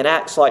concretely in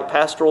acts like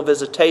pastoral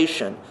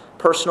visitation,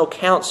 personal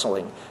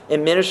counseling,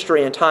 and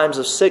ministry in times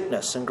of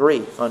sickness and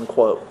grief,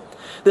 unquote.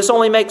 This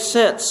only makes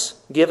sense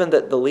given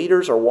that the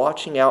leaders are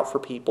watching out for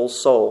people's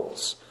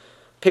souls.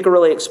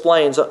 Picarelli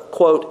explains,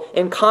 quote,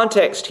 in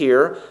context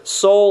here,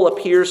 soul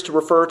appears to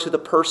refer to the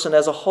person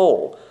as a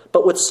whole,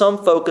 but with some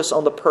focus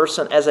on the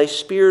person as a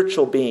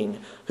spiritual being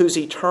whose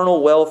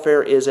eternal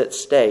welfare is at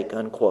stake,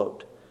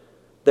 unquote.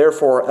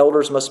 Therefore,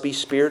 elders must be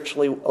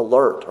spiritually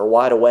alert or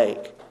wide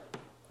awake.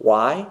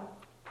 Why?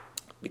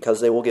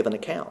 Because they will give an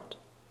account.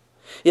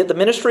 Yet the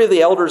ministry of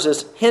the elders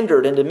is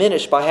hindered and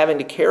diminished by having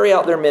to carry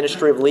out their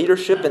ministry of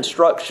leadership,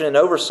 instruction, and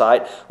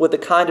oversight with the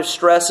kind of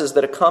stresses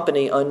that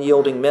accompany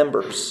unyielding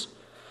members.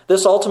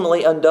 This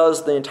ultimately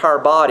undoes the entire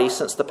body,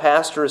 since the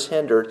pastor is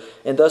hindered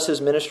and thus his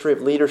ministry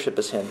of leadership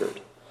is hindered.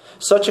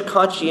 Such a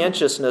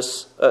conscientious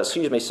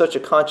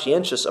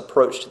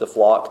approach to the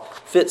flock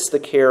fits the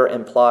care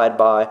implied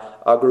by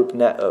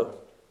agrupneo.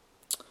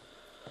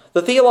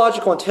 The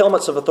theological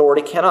entailments of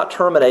authority cannot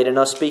terminate in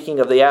us speaking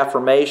of the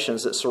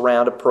affirmations that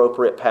surround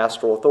appropriate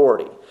pastoral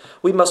authority.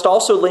 We must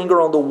also linger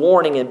on the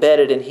warning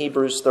embedded in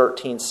Hebrews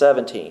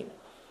 13:17.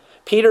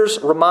 Peter's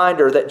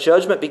reminder that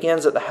judgment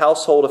begins at the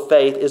household of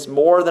faith is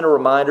more than a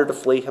reminder to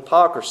flee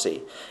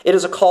hypocrisy. It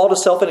is a call to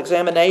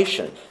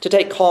self-examination, to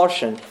take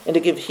caution, and to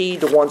give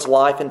heed to one's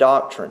life and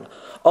doctrine.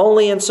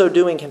 Only in so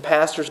doing can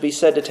pastors be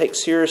said to take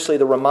seriously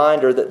the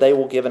reminder that they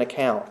will give an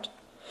account.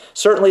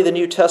 Certainly the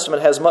New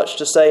Testament has much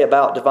to say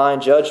about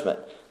divine judgment,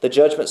 the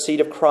judgment seat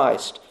of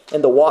Christ,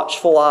 and the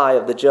watchful eye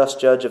of the just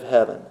judge of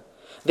heaven.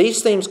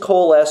 These themes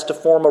coalesce to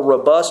form a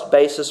robust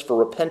basis for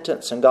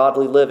repentance and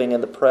godly living in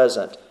the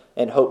present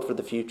and hope for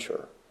the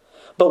future.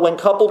 But when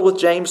coupled with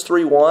James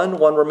 3:1,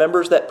 one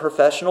remembers that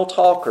professional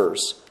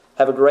talkers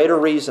have a greater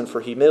reason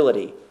for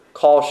humility,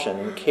 caution,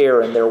 and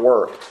care in their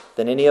work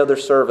than any other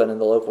servant in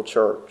the local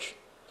church.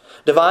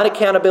 Divine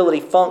accountability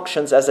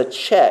functions as a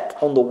check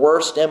on the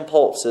worst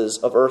impulses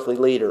of earthly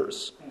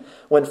leaders.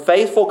 When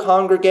faithful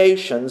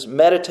congregations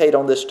meditate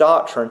on this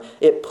doctrine,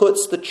 it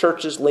puts the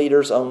church's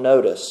leaders on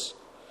notice.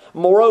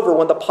 Moreover,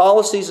 when the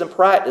policies and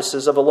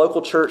practices of a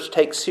local church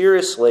take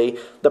seriously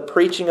the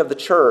preaching of the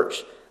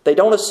church, they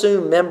don't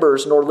assume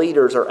members nor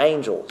leaders are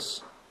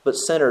angels, but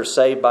sinners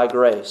saved by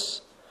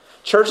grace.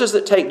 Churches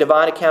that take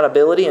divine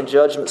accountability and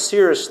judgment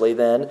seriously,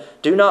 then,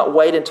 do not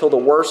wait until the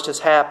worst has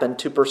happened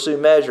to pursue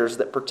measures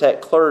that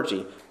protect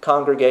clergy,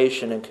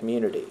 congregation, and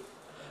community.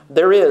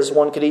 There is,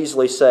 one could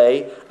easily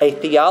say, a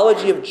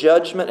theology of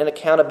judgment and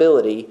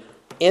accountability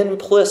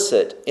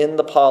implicit in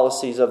the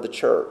policies of the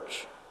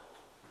church.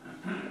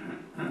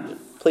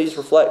 Please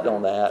reflect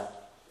on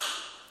that.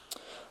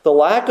 The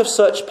lack of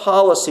such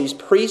policies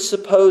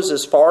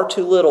presupposes far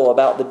too little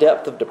about the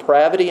depth of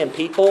depravity in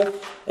people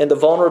and the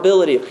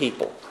vulnerability of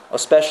people,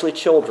 especially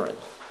children.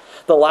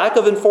 The lack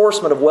of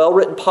enforcement of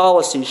well-written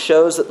policies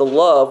shows that the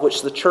love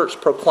which the church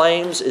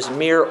proclaims is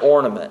mere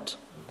ornament.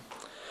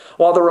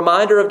 While the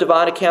reminder of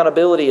divine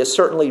accountability is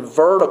certainly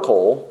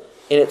vertical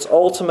in its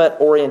ultimate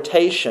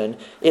orientation,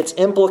 its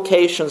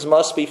implications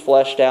must be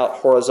fleshed out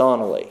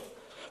horizontally.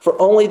 For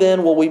only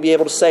then will we be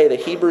able to say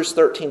that Hebrews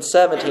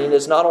 13:17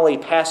 is not only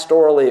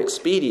pastorally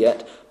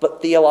expedient,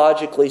 but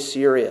theologically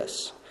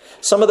serious.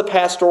 Some of the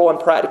pastoral and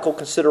practical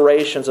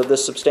considerations of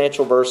this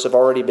substantial verse have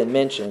already been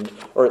mentioned,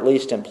 or at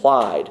least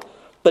implied.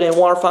 But in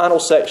our final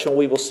section,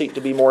 we will seek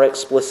to be more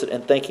explicit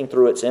in thinking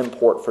through its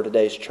import for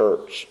today's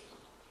church.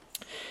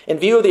 In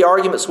view of the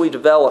arguments we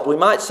developed, we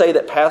might say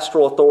that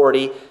pastoral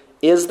authority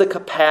is the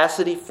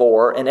capacity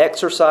for and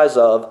exercise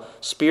of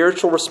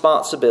spiritual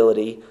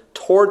responsibility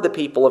toward the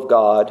people of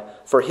God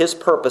for His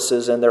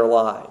purposes in their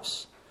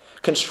lives.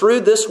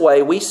 Construed this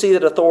way, we see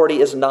that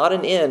authority is not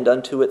an end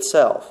unto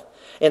itself.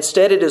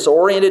 Instead, it is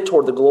oriented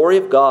toward the glory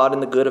of God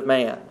and the good of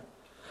man.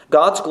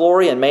 God's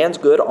glory and man's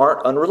good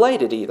aren't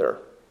unrelated either.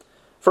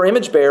 For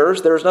image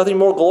bearers, there is nothing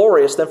more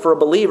glorious than for a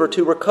believer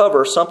to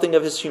recover something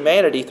of his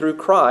humanity through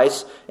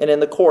Christ and in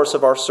the course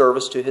of our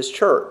service to His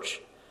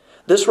church.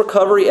 This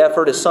recovery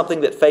effort is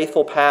something that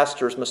faithful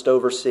pastors must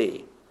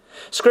oversee.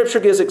 Scripture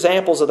gives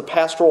examples of the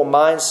pastoral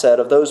mindset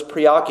of those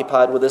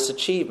preoccupied with this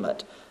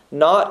achievement,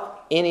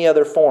 not any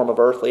other form of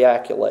earthly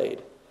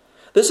accolade.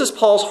 This is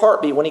Paul's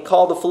heartbeat when he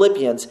called the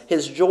Philippians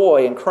his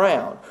joy and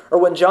crown, or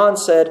when John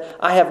said,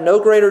 "I have no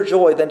greater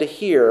joy than to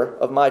hear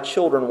of my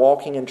children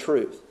walking in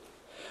truth."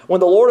 While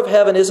the Lord of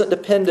Heaven isn't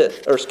dependent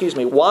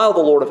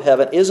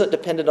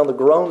on the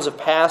groans of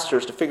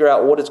pastors to figure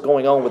out what is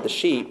going on with the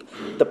sheep,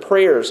 the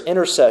prayers,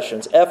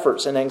 intercessions,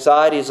 efforts, and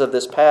anxieties of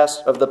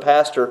the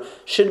pastor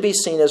should be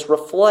seen as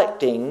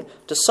reflecting,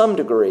 to some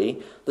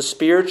degree, the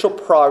spiritual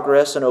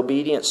progress and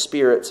obedient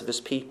spirits of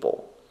his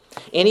people.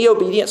 Any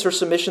obedience or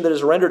submission that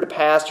is rendered to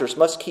pastors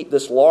must keep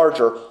this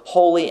larger,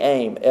 holy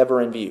aim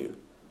ever in view: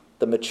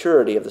 the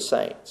maturity of the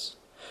saints.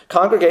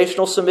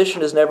 Congregational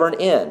submission is never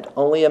an end,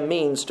 only a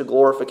means to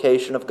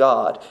glorification of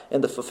God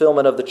and the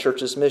fulfillment of the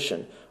church's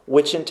mission,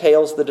 which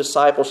entails the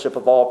discipleship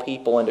of all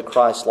people into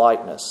Christ's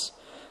likeness.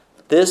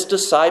 This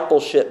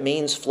discipleship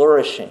means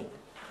flourishing.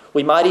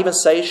 We might even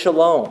say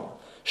shalom.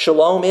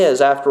 Shalom is,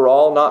 after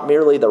all, not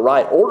merely the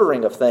right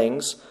ordering of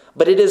things,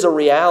 but it is a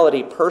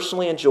reality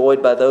personally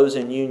enjoyed by those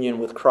in union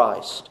with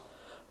Christ.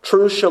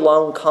 True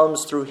shalom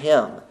comes through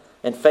Him,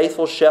 and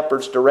faithful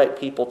shepherds direct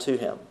people to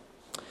Him.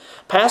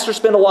 Pastors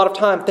spend a lot of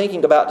time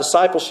thinking about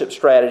discipleship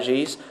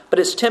strategies, but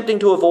it's tempting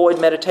to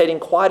avoid meditating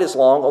quite as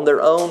long on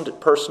their own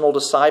personal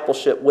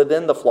discipleship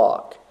within the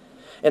flock.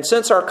 And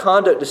since our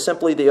conduct is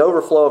simply the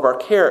overflow of our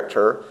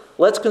character,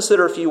 let's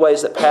consider a few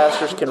ways that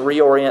pastors can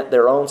reorient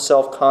their own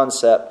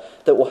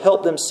self-concept that will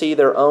help them see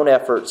their own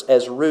efforts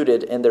as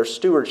rooted in their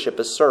stewardship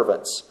as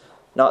servants,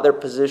 not their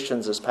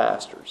positions as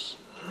pastors.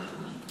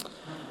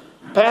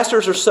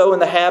 Pastors are so in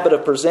the habit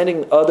of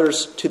presenting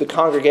others to the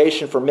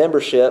congregation for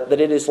membership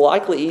that it is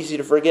likely easy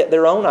to forget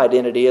their own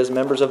identity as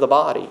members of the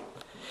body.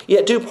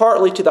 Yet due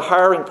partly to the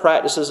hiring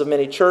practices of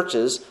many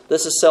churches,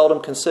 this is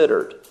seldom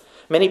considered.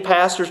 Many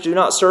pastors do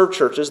not serve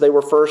churches they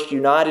were first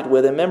united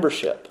with in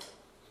membership.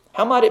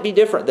 How might it be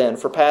different then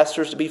for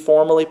pastors to be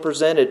formally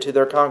presented to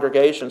their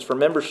congregations for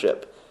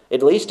membership,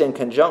 at least in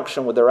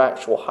conjunction with their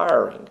actual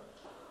hiring?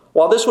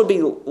 While this would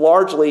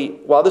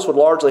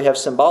largely have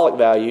symbolic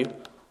value,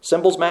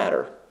 symbols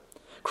matter.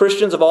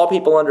 Christians of all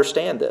people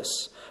understand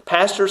this.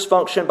 Pastors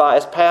function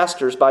as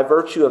pastors by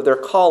virtue of their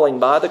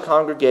calling by the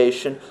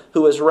congregation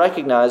who has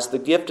recognized the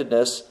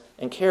giftedness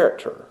and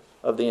character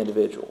of the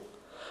individual.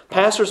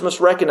 Pastors must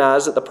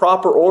recognize that the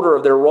proper order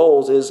of their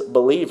roles is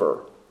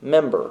believer,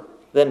 member,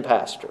 then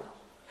pastor.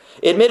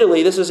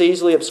 Admittedly, this is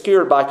easily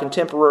obscured by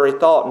contemporary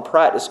thought and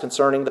practice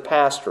concerning the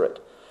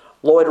pastorate.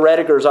 Lloyd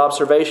Rediger's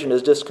observation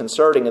is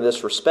disconcerting in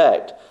this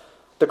respect.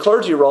 The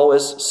clergy role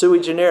is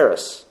sui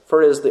generis,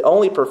 for it is the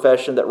only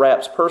profession that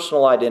wraps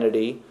personal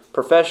identity,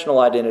 professional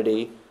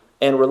identity,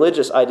 and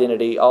religious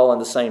identity all in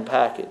the same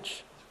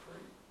package.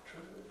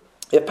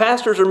 If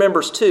pastors are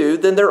members too,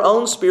 then their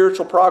own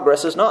spiritual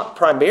progress is not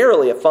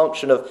primarily a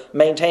function of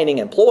maintaining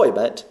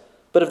employment,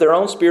 but of their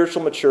own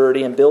spiritual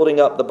maturity and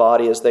building up the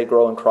body as they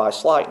grow in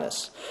Christ's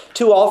likeness.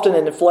 Too often,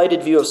 an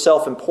inflated view of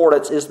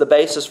self-importance is the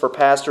basis for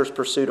pastors'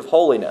 pursuit of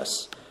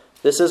holiness.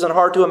 This isn't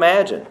hard to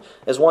imagine.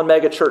 As one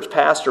megachurch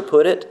pastor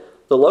put it,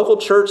 the local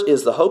church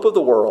is the hope of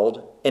the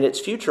world, and its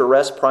future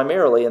rests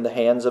primarily in the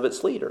hands of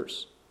its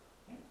leaders.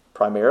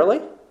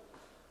 Primarily?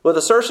 With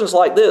assertions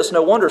like this,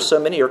 no wonder so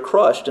many are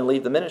crushed and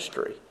leave the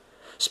ministry.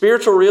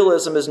 Spiritual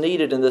realism is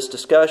needed in this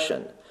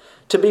discussion.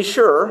 To be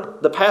sure,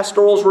 the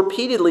pastorals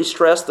repeatedly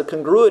stress the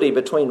congruity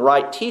between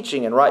right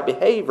teaching and right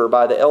behavior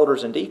by the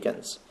elders and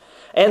deacons.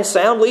 And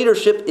sound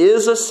leadership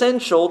is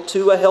essential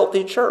to a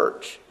healthy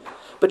church.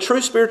 But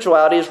true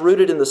spirituality is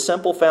rooted in the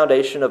simple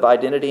foundation of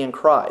identity in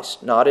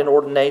Christ, not in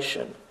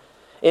ordination.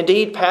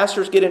 Indeed,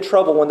 pastors get in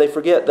trouble when they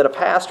forget that a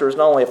pastor is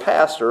not only a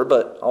pastor,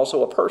 but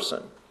also a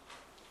person.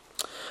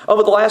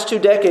 Over the last 2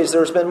 decades,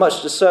 there has been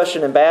much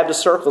discussion in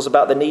Baptist circles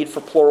about the need for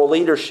plural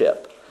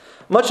leadership.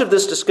 Much of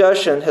this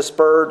discussion has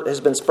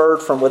been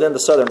spurred from within the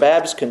Southern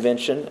Baptist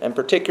Convention, and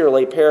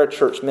particularly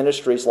parachurch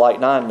ministries like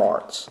Nine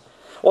Marks.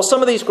 While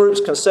some of these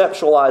groups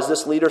conceptualize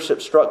this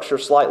leadership structure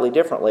slightly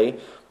differently,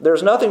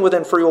 there's nothing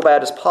within Free Will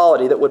Baptist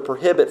polity that would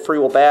prohibit Free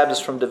Will Baptists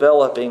from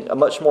developing a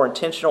much more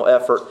intentional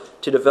effort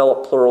to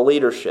develop plural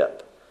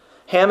leadership.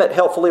 Hammett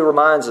helpfully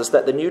reminds us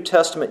that the New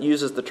Testament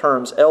uses the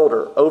terms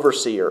elder,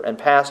 overseer, and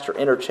pastor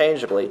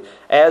interchangeably,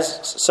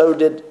 so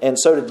did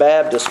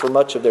Baptists for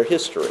much of their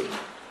history.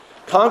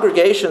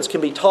 Congregations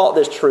can be taught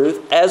this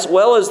truth as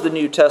well as the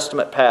New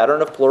Testament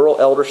pattern of plural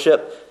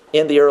eldership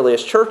in the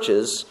earliest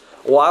churches,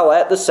 while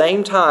at the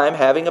same time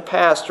having a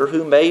pastor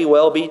who may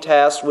well be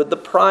tasked with the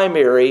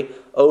primary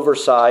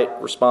oversight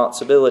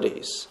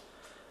responsibilities.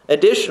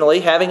 Additionally,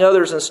 having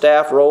others in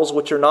staff roles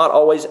which are not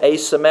always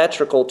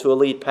asymmetrical to a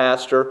lead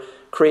pastor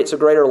creates a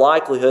greater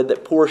likelihood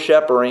that poor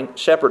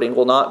shepherding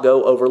will not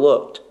go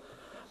overlooked.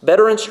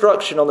 Better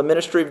instruction on the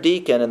ministry of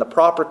deacon and the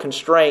proper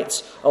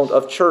constraints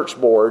of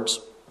church boards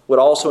would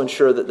also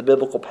ensure that the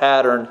biblical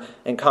pattern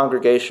and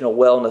congregational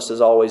wellness is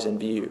always in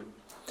view.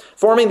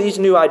 Forming these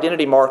new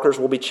identity markers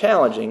will be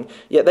challenging,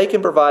 yet they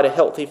can provide a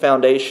healthy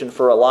foundation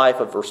for a life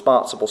of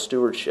responsible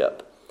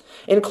stewardship.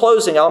 In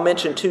closing, I'll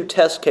mention 2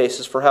 test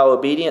cases for how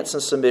obedience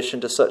and submission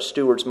to such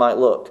stewards might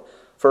look.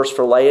 First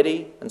for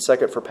laity, and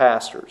second for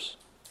pastors.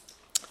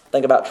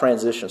 Think about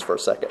transitions for a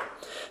second.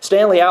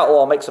 Stanley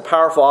Outlaw makes a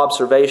powerful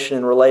observation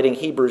in relating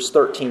Hebrews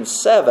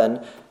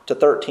 13:7 to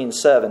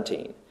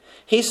 13:17.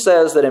 He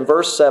says that in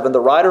verse 7, the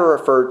writer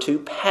referred to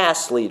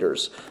past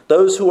leaders,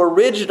 those who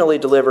originally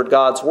delivered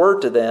God's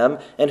word to them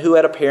and who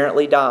had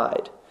apparently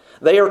died.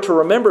 They are to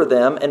remember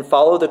them and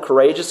follow the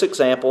courageous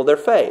example of their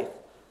faith.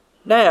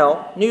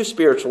 Now, new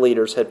spiritual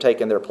leaders have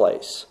taken their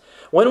place.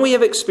 When we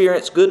have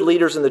experienced good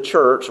leaders in the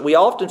church, we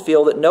often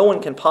feel that no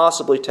one can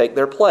possibly take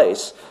their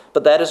place,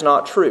 but that is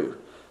not true.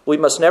 We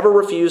must never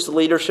refuse the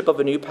leadership of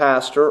a new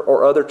pastor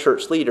or other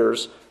church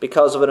leaders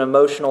because of an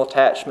emotional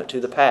attachment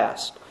to the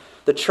past.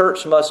 The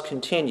church must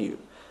continue.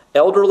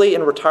 Elderly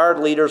and retired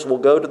leaders will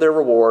go to their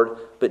reward,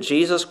 but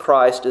Jesus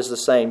Christ is the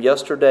same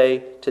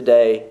yesterday,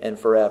 today, and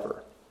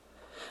forever.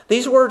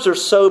 These words are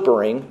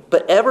sobering,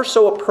 but ever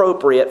so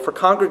appropriate for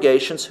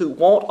congregations who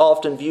won't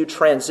often view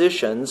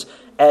transitions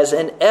as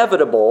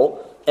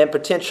inevitable and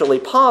potentially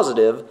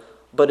positive,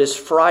 but as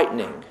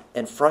frightening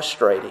and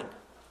frustrating.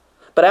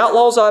 But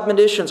Outlaw's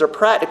admonitions are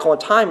practical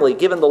and timely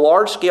given the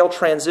large-scale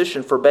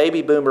transition for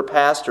baby boomer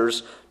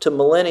pastors to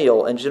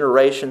millennial and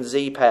Generation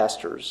Z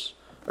pastors,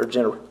 or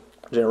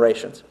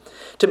generations.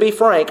 To be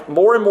frank,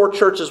 more and more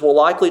churches will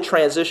likely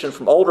transition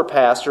from older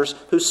pastors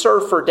who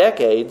served for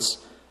decades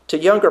to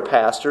younger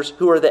pastors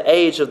who are the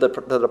age of the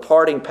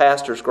departing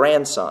pastor's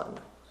grandson.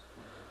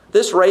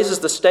 This raises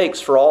the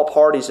stakes for all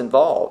parties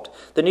involved.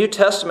 The New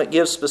Testament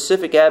gives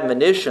specific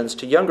admonitions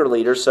to younger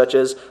leaders such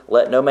as,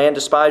 "Let no man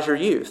despise your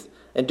youth,"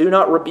 and "Do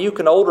not rebuke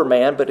an older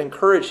man, but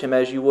encourage him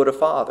as you would a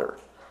father."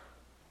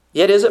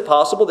 Yet is it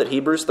possible that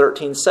Hebrews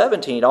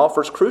 13:17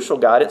 offers crucial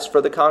guidance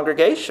for the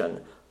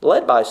congregation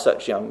led by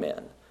such young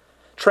men?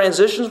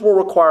 Transitions will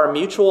require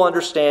mutual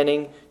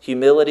understanding,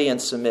 humility,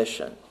 and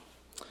submission.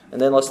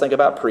 And then let's think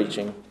about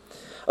preaching.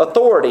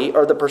 Authority,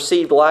 or the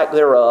perceived lack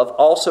thereof,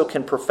 also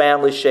can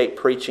profoundly shape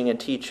preaching and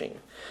teaching.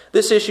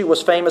 This issue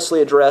was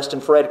famously addressed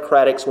in Fred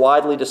Craddock's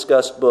widely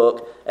discussed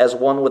book, As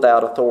One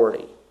Without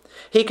Authority.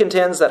 He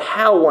contends that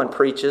how one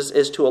preaches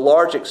is to a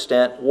large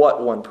extent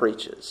what one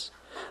preaches.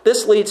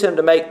 This leads him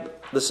to make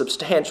the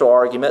substantial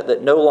argument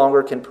that no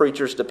longer can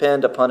preachers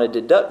depend upon a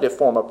deductive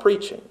form of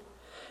preaching.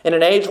 In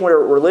an age where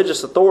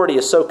religious authority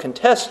is so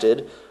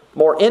contested,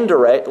 more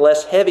indirect,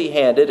 less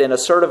heavy-handed, and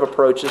assertive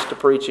approaches to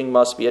preaching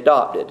must be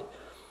adopted.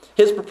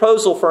 His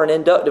proposal for an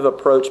inductive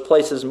approach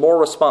places more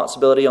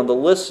responsibility on the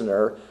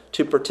listener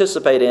to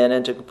participate in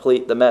and to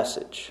complete the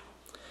message.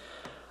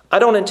 I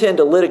don't intend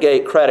to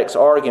litigate Craddock's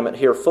argument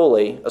here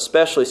fully,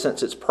 especially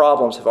since its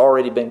problems have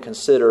already been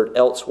considered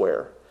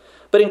elsewhere.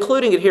 But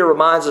including it here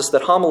reminds us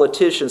that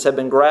homileticians have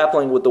been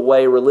grappling with the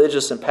way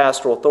religious and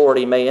pastoral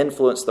authority may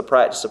influence the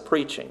practice of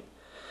preaching.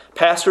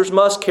 Pastors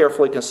must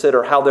carefully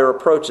consider how their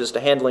approaches to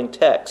handling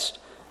text,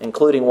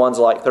 including ones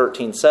like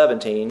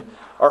 13:17,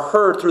 are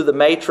heard through the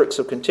matrix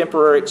of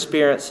contemporary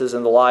experiences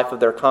in the life of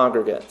their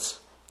congregants.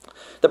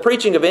 The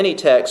preaching of any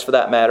text, for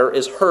that matter,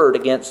 is heard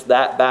against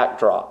that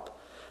backdrop.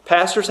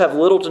 Pastors have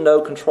little to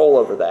no control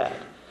over that.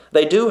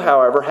 They do,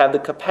 however, have the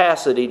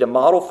capacity to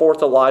model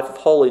forth a life of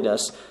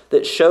holiness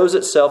that shows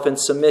itself in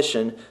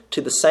submission to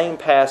the same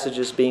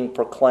passages being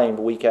proclaimed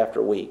week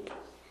after week.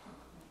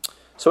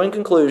 So in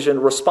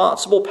conclusion,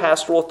 responsible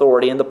pastoral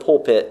authority in the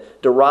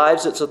pulpit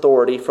derives its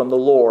authority from the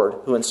Lord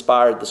who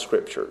inspired the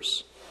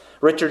Scriptures.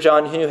 Richard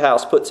John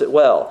Newhouse puts it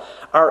well.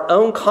 Our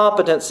own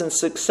competence and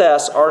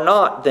success are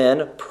not,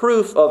 then,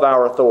 proof of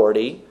our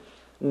authority,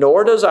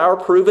 nor does our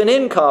proven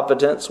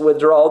incompetence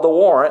withdraw the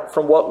warrant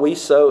from what we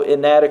so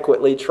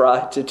inadequately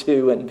try to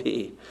do and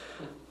be.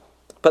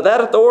 But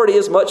that authority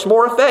is much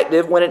more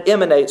effective when it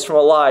emanates from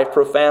a life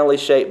profoundly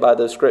shaped by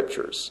the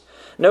Scriptures.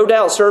 No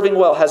doubt serving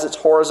well has its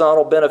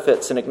horizontal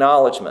benefits and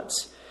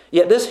acknowledgments.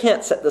 Yet this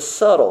hints at the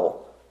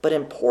subtle but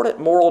important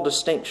moral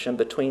distinction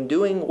between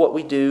doing what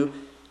we do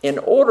in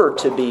order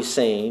to be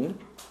seen,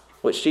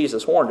 which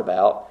Jesus warned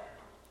about,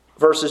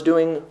 versus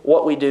doing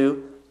what we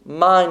do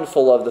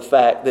mindful of the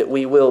fact that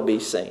we will be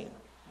seen.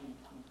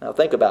 Now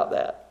think about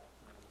that.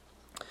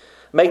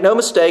 Make no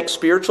mistake,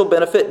 spiritual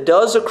benefit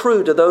does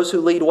accrue to those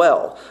who lead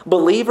well.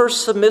 Believers'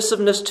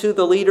 submissiveness to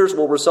the leaders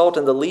will result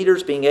in the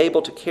leaders being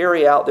able to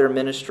carry out their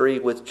ministry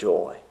with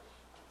joy.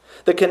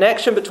 The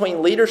connection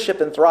between leadership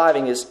and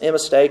thriving is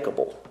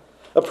unmistakable.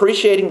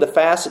 Appreciating the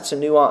facets and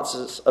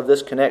nuances of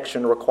this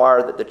connection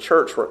require that the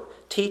church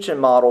teach and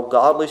model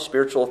godly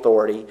spiritual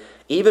authority,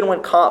 even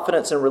when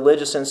confidence in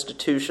religious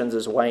institutions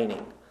is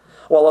waning.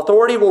 While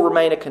authority will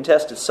remain a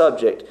contested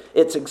subject,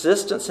 its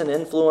existence and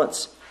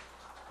influence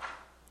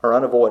are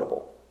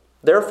unavoidable.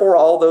 Therefore,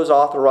 all those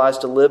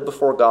authorized to live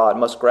before God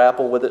must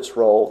grapple with its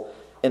role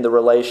in the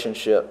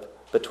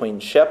relationship between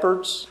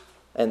shepherds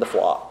and the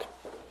flock.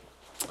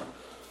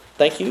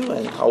 Thank you,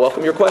 and I'll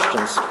welcome your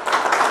questions.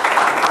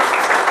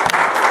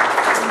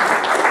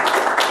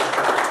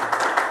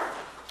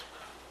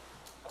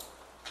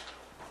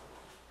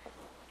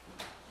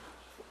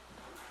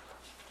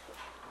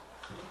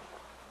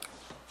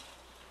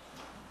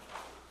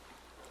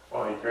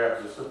 While he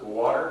grabs a sip of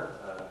water,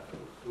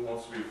 who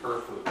wants to be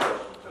first with a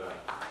question tonight?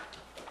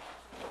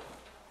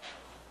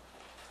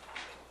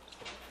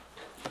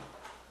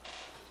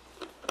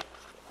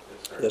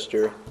 Yes,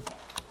 Jerry.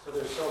 So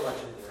there's so much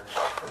in there.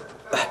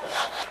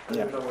 I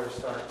don't know where to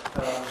start.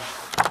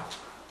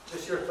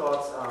 Just your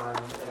thoughts on,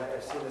 and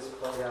I've seen this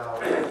play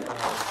out,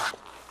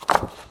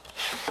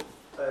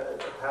 a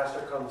pastor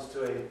comes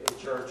to a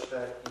church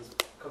that he's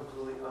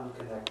completely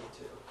unconnected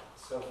to.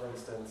 So, for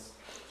instance,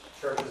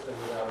 church has been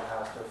without a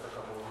pastor for a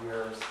couple of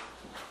years.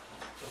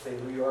 Let's say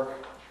New York,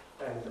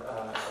 and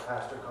a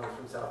pastor comes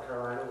from South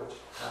Carolina, which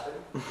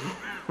happened,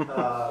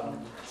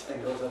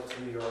 and goes up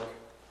to New York.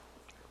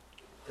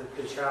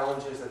 The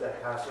challenges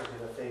that pastor is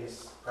going to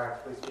face,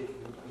 practically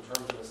speaking, in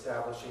terms of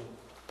establishing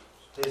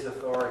his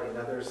authority.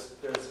 Now, there's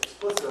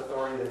explicit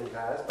authority that he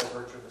has by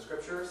virtue of the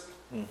scriptures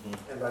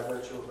and by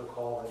virtue of the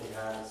call that he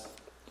has,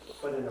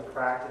 but in a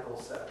practical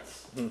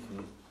sense,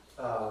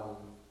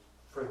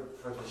 for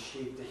the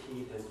sheep to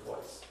heed his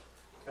voice.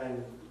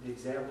 And the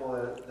example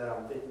that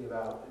I'm thinking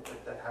about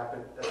that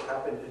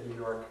happened in New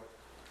York,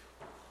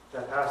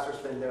 that pastor's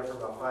been there for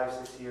about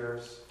 5-6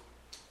 years.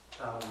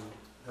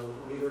 The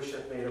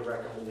leadership made a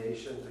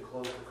recommendation to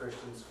close the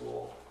Christian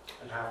school,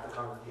 and half the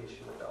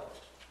congregation rebelled.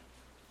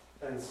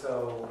 And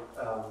so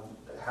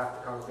half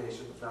the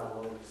congregation was not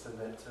willing to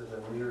submit to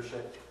the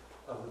leadership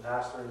of the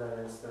pastor in that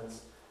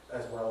instance,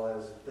 as well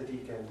as the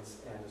deacons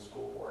and the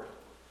school board.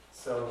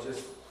 So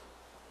just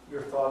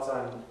your thoughts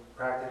on,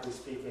 practically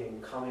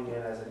speaking, coming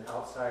in as an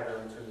outsider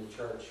into the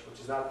church, which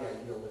is not the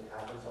ideal, but it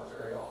happens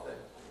very often,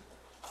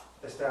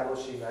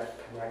 establishing that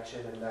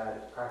connection and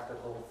that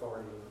practical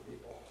authority over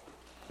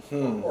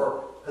people,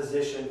 or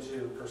position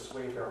to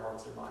persuade their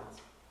hearts and minds.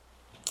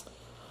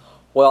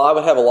 Well, I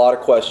would have a lot of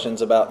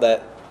questions about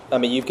that. I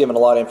mean, you've given a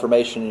lot of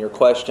information in your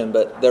question,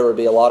 but there would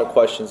be a lot of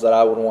questions that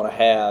I would want to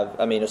have.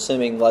 I mean,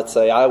 assuming, let's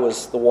say, I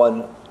was the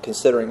one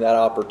considering that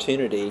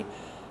opportunity,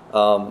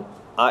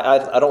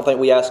 I don't think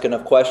we ask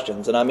enough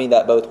questions, and I mean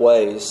that both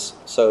ways.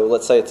 So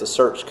let's say it's a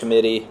search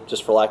committee,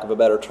 just for lack of a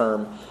better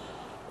term.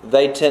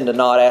 They tend to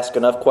not ask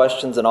enough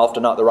questions, and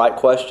often not the right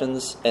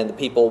questions, and the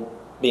people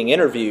being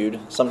interviewed,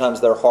 sometimes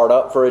they're hard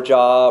up for a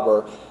job,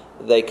 or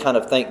they kind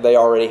of think they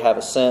already have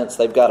a sense.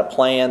 They've got a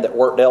plan that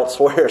worked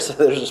elsewhere, so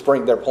they just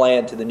bring their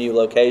plan to the new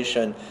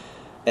location.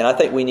 And I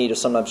think we need to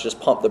sometimes just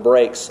pump the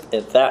brakes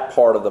at that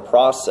part of the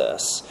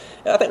process.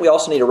 And I think we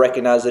also need to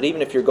recognize that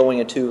even if you're going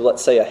into,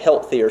 let's say, a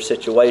healthier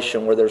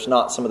situation where there's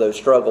not some of those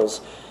struggles,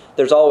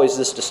 there's always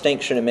this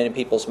distinction in many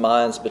people's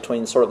minds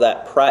between sort of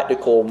that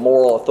practical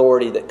moral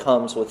authority that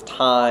comes with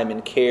time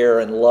and care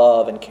and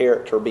love and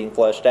character being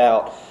fleshed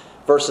out,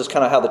 versus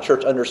kind of how the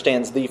church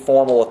understands the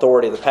formal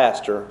authority of the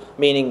pastor.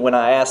 Meaning, when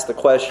I ask the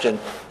question,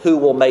 who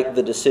will make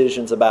the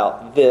decisions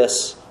about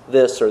this,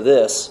 or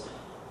this,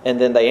 and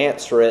then they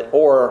answer it,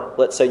 or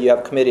let's say you have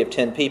a committee of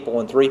 10 people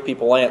and 3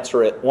 people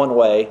answer it one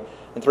way,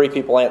 and 3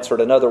 people answer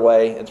it another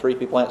way, and 3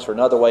 people answer it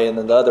another way, and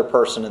then the other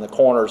person in the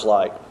corner is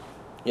like,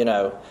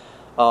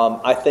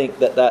 I think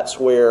that's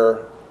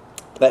where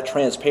that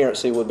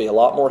transparency would be a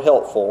lot more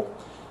helpful,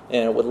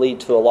 and it would lead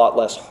to a lot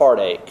less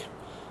heartache.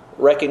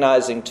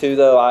 Recognizing, too,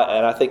 though,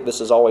 and I think this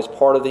is always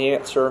part of the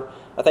answer,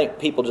 I think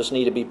people just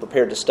need to be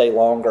prepared to stay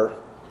longer.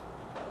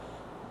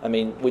 I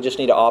mean, we just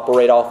need to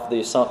operate off the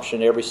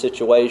assumption in every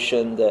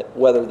situation that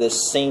whether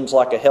this seems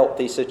like a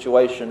healthy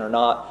situation or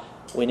not,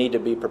 we need to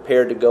be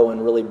prepared to go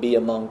and really be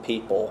among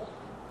people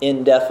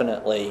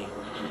indefinitely.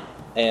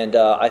 And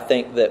I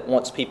think that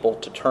once people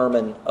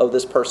determine,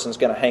 this person's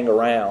going to hang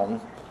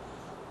around,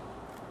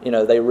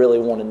 they really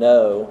want to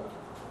know.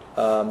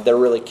 They're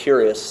really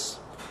curious.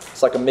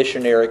 It's like a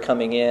missionary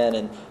coming in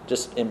and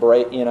just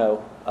embrace,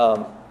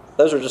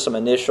 those are just some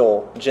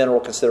initial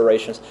general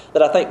considerations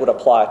that I think would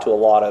apply to a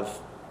lot of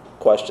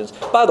questions.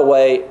 By the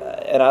way,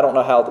 and I don't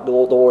know how the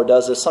Lord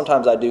does this,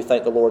 sometimes I do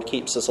think the Lord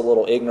keeps us a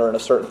little ignorant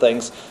of certain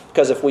things,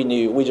 because if we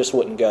knew, we just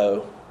wouldn't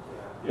go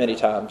many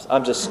times.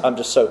 I'm just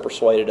so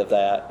persuaded of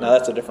that. Now,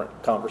 that's a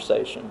different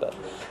conversation, but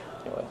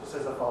anyway. Just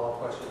as a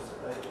follow-up question,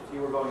 if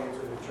you were going into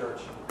a new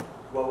church,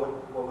 what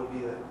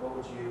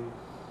would you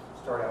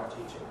start out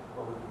teaching?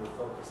 What would be your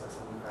focus as a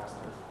new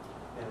pastor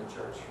in the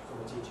church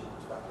from a teaching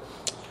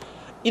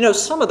perspective?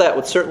 Some of that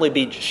would certainly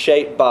be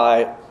shaped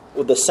by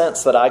the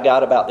sense that I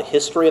got about the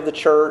history of the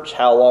church,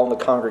 how long the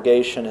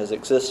congregation has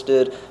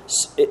existed,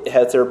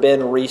 has there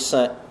been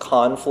recent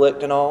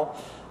conflict and all.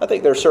 I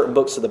think there are certain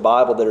books of the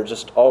Bible that are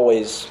just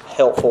always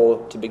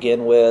helpful to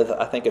begin with.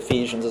 I think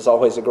Ephesians is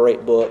always a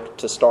great book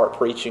to start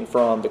preaching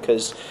from,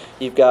 because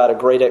you've got a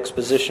great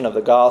exposition of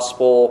the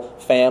gospel,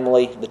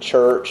 family, the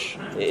church.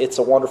 It's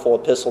a wonderful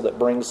epistle that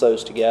brings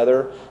those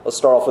together. Let's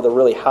start off with a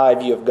really high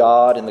view of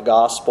God and the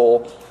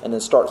gospel, and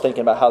then start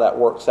thinking about how that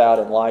works out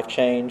in life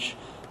change.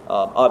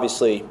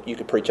 Obviously, you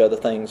could preach other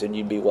things and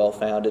you'd be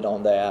well-founded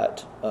on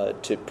that,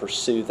 to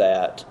pursue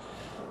that.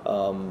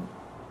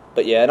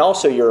 But yeah, and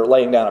also you're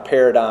laying down a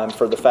paradigm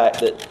for the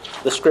fact that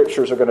the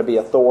Scriptures are going to be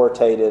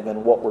authoritative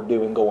in what we're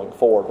doing going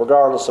forward,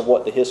 regardless of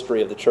what the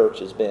history of the church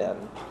has been.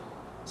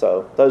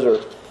 So those are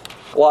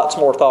lots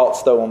more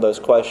thoughts, though, on those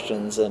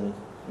questions, and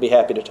be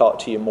happy to talk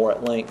to you more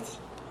at length.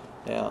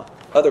 Yeah.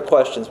 Other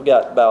questions? We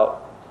got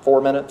about 4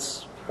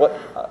 minutes.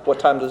 What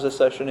time does this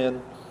session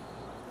end?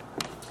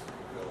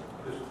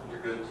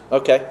 You're good.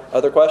 Okay.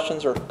 Other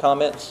questions or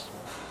comments?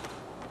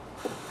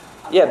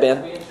 Yeah, Ben.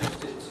 I'd be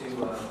interested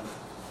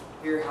to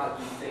hear how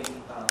you think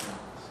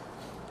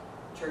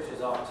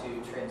churches ought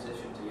to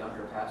transition to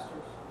younger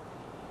pastors.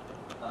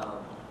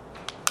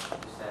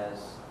 Just as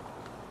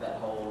that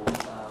whole,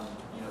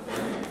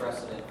 very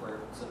precedent for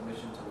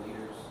submission to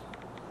leaders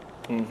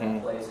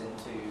that plays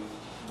into,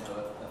 a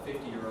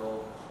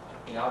 50-year-old.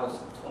 I was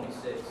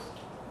 26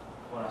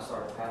 when I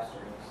started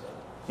pastoring, so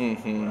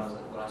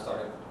when I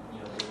started,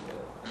 being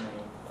the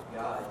main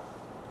guy.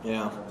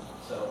 Yeah.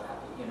 So,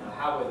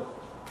 how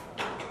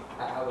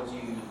would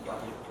you,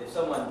 like, if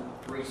someone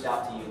reached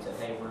out to you and said,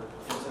 "Hey, we're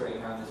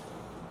considering hiring this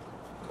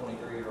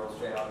 23-year-old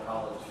straight out of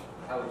college,"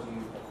 how would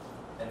you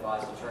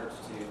advise the church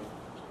to,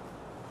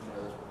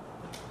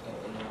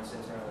 in one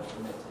sense or another,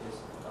 submit to his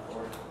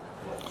authority?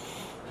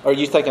 Are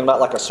you thinking about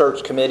like a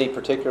search committee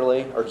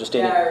particularly, or just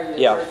any?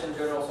 Church in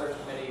general, search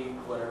committee,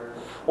 whatever.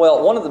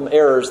 Well, one of the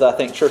errors that I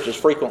think churches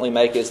frequently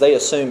make is they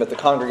assume if the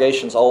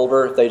congregation's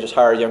older, if they just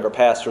hire a younger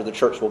pastor, the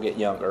church will get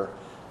younger.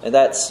 And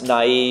that's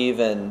naive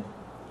and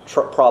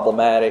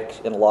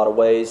problematic in a lot of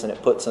ways, and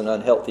it puts an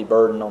unhealthy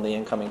burden on the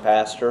incoming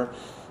pastor.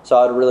 So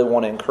I'd really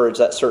want to encourage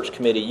that search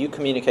committee. You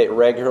communicate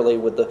regularly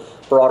with the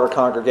broader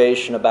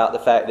congregation about the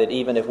fact that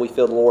even if we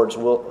feel the Lord's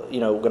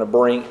going to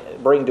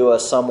bring to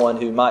us someone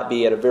who might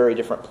be at a very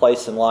different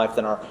place in life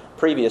than our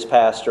previous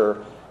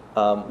pastor,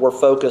 we're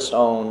focused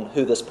on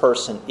who this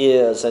person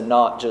is and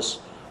not just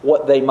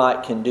what they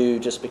can do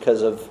just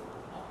because of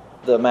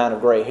the amount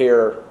of gray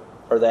hair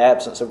or the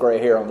absence of gray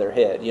hair on their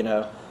head.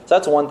 So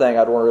that's one thing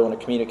I'd really want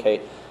to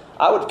communicate.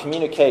 I would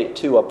communicate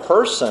to a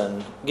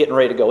person getting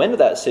ready to go into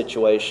that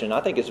situation.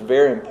 I think it's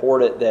very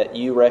important that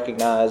you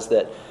recognize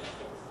that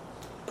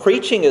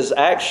preaching is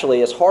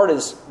actually, as hard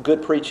as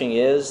good preaching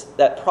is,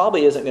 that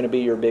probably isn't going to be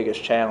your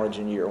biggest challenge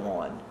in year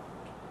one.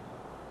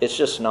 It's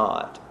just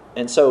not.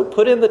 And so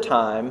put in the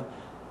time,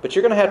 but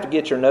you're going to have to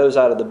get your nose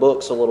out of the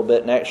books a little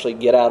bit and actually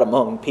get out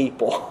among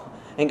people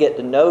and get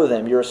to know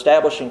them. You're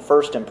establishing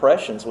first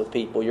impressions with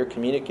people. You're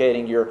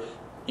communicating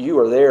you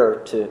are there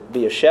to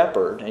be a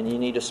shepherd, and you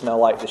need to smell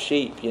like the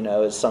sheep,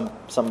 as some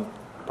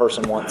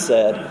person once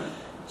said.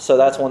 So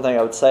that's one thing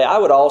I would say. I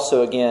would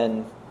also,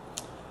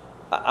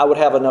 I would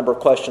have a number of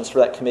questions for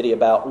that committee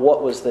about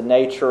what was the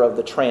nature of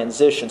the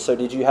transition. So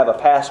did you have a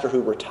pastor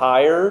who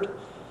retired?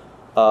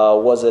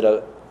 Was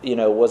the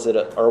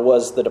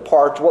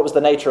departure? What was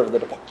the nature of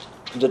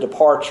the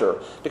departure?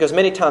 Because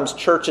many times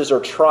churches are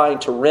trying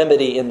to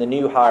remedy in the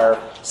new hire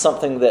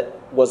something that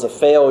was a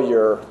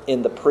failure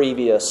in the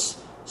previous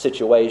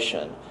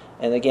situation.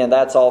 And again,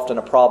 that's often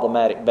a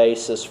problematic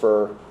basis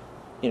for,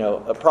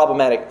 a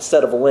problematic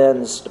set of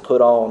lens to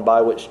put on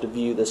by which to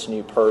view this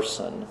new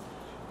person.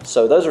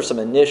 So those are some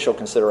initial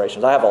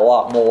considerations. I have a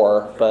lot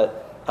more,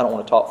 but I don't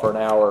want to talk for an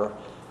hour.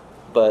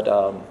 But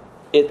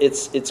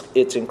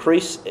it's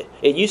increased.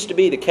 It used to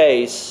be the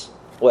case.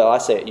 Well, I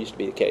say it used to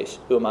be the case.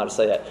 Who am I to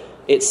say that?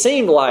 It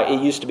seemed like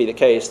it used to be the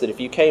case that if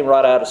you came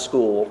right out of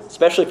school,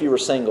 especially if you were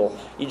single,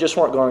 you just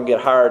weren't going to get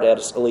hired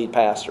as a lead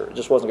pastor. It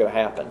just wasn't going to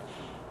happen.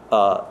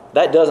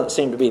 That doesn't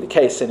seem to be the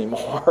case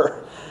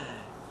anymore.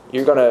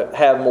 You're going to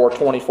have more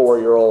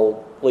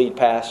 24-year-old lead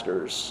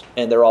pastors,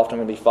 and they're often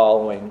going to be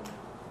following.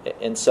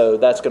 And so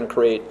that's going to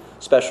create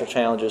special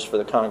challenges for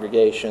the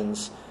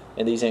congregations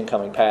and these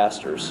incoming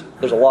pastors.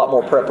 There's a lot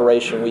more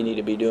preparation we need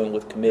to be doing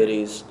with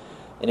committees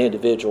and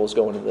individuals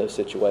going into those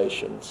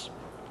situations.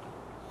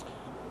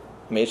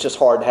 I mean, it's just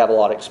hard to have a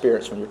lot of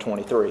experience when you're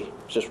 23.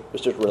 It's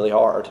just really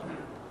hard.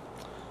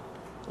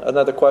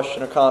 Another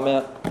question or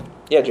comment?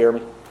 Yeah,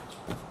 Jeremy.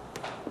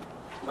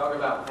 Talk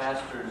about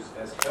pastors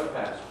as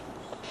co-pastors,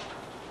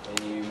 and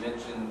you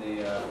mentioned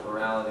the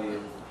plurality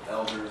of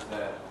elders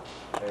that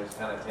is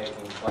kind of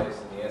taking place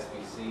in the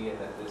SBC, and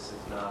that this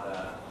is not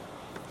a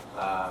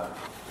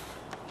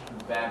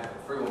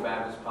Free Will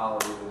Baptist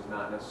polity is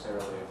not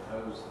necessarily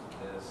opposed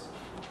to this.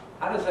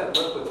 How does that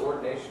look with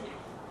ordination?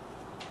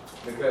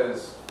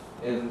 Because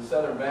in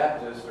Southern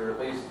Baptist,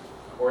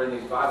 or in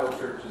these Bible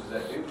churches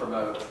that do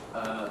promote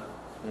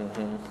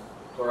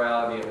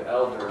plurality of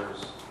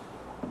elders,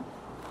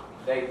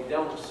 they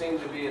don't seem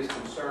to be as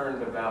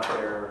concerned about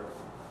their,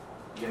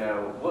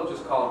 we'll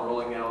just call them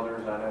ruling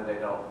elders. I know they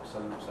don't.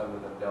 Some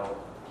of them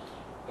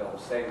don't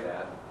say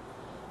that,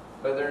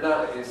 but they're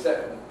not.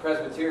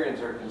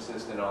 Presbyterians are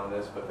consistent on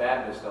this, but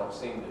Baptists don't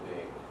seem to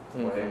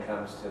be when it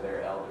comes to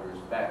their elders.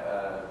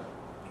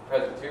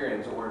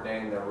 Presbyterians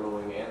ordain their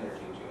ruling and their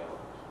teaching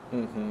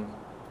elders,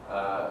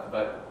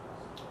 but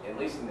at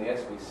least in the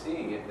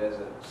SBC, it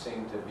doesn't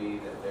seem to be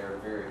that they're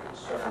very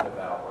concerned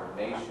about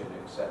ordination,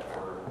 except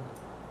for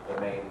the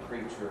main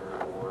preacher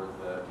or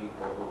the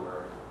people who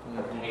are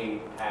paid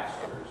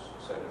pastors,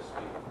 so to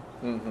speak.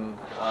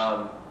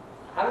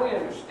 How do we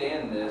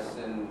understand this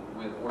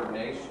with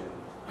ordination?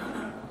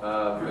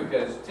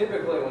 Because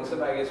typically when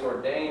somebody gets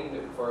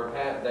ordained for a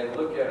they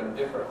look at them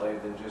differently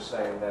than just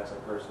saying that's a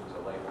person's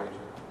a lay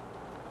preacher.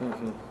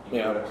 You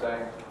know what I'm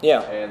saying?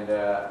 Yeah. And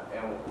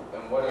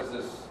what does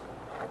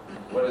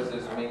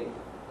this mean?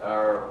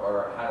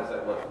 Or how does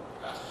that look?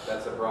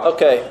 That's a broad.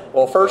 Okay.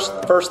 Well, first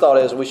thought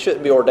is we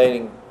shouldn't be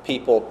ordaining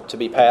people to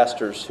be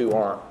pastors who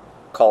aren't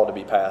called to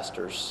be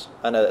pastors.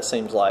 I know that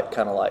seems like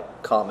kind of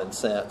like common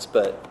sense,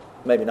 but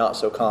maybe not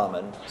so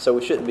common. So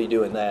we shouldn't be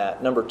doing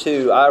that. Number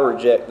two, I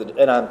reject,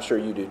 and I'm sure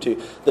you do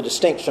too, the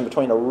distinction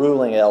between a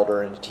ruling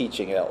elder and a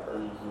teaching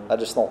elder. I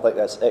just don't think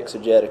that's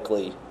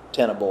exegetically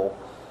tenable,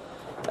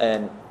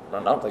 and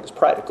I don't think it's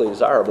practically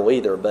desirable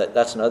either, but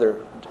that's another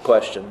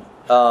question.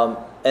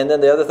 And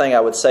then the other thing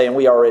I would say, and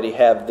we already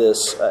have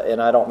this,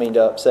 and I don't mean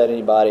to upset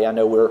anybody, I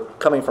know we're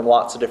coming from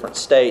lots of different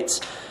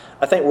states.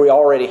 I think we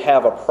already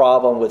have a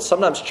problem with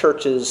sometimes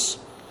churches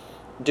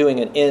doing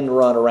an end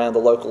run around the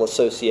local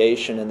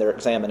association and their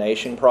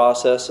examination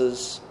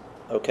processes,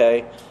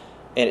 okay?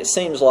 And it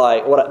seems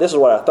like, this is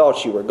what I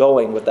thought you were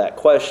going with that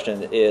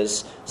question,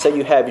 is say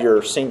you have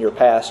your senior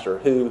pastor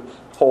who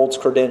holds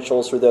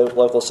credentials through the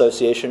local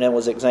association and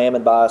was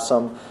examined by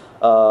some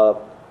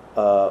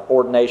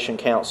ordination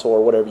council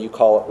or whatever you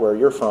call it where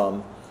you're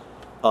from.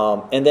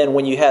 And then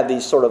when you have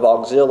these sort of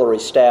auxiliary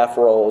staff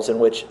roles in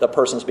which a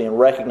person's being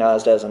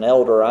recognized as an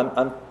elder,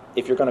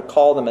 if you're going to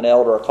call them an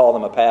elder or call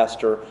them a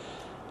pastor,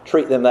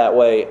 treat them that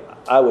way.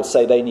 I would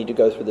say they need to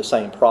go through the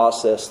same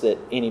process that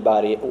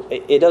anybody.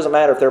 It doesn't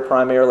matter if they're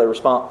primarily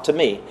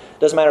it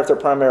doesn't matter if they're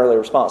primarily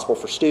responsible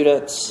for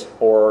students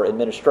or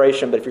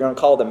administration, but if you're going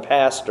to call them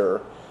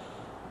pastor,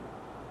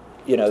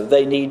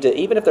 they need to,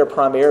 even if they're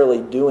primarily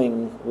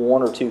doing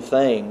one or two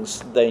things,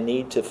 they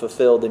need to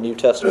fulfill the New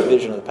Testament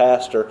vision of the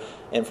pastor.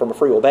 And from a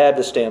Free Will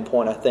Baptist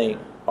standpoint, I think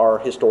our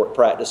historic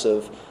practice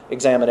of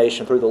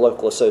examination through the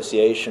local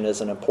association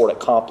is an important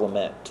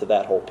complement to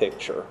that whole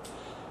picture.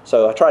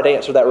 So I tried to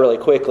answer that really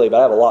quickly, but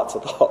I have lots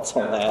of thoughts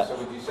on that. So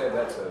would you say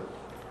that's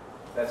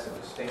a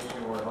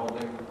distinction we're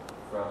holding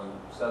from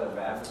Southern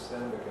Baptists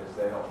then, because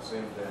they don't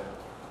seem to?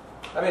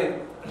 I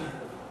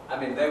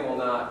mean, they will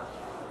not.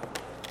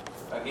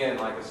 Again,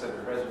 like I said,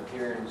 the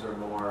Presbyterians are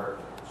more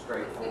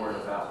straightforward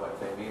about what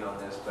they mean on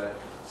this, but it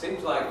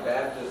seems like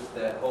Baptists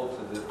that hold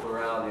to the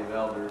plurality of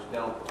elders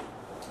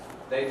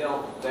they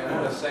want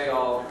to say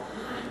all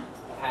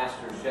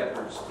pastors,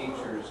 shepherds,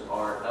 teachers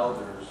are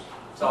elders.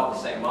 It's all the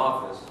same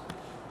office,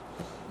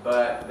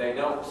 but they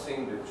don't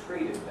seem to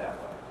treat it that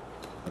way.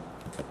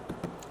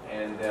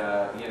 And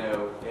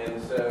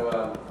and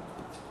so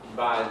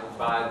by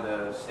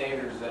the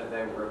standards that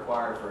they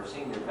require for a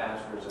senior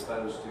pastor, as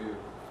opposed to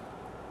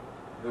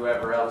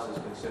whoever else is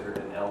considered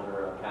an elder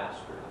or a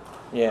pastor.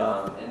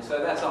 Yeah. And so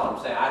that's all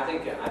I'm saying. I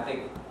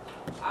think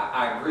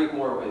I agree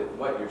more with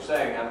what you're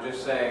saying. I'm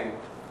just saying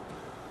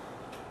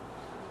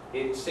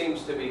it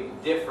seems to be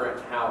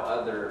different how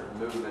other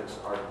movements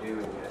are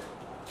doing it.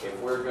 If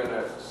we're going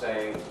to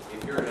say,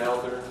 if you're an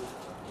elder,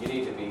 you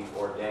need to be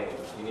ordained.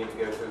 You need to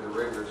go through the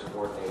rigors of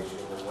ordination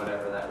and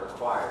whatever that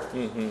requires.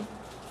 Mm-hmm.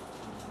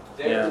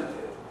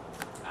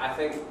 I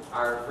think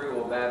our Free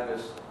Will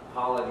Baptist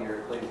polity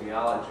or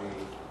ecclesiology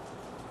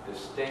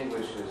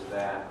distinguishes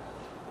that.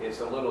 It's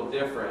a little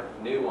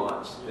different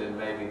nuance than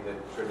maybe the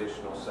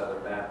traditional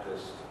Southern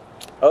Baptist.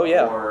 Oh,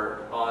 yeah.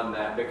 Or on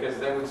that, because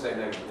they would say,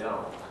 no, you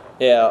don't.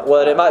 Yeah,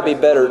 well, it might be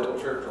better,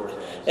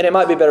 and it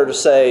might be better to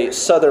say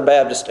Southern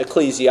Baptist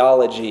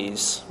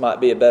ecclesiologies might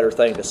be a better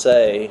thing to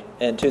say.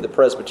 And to the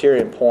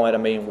Presbyterian point,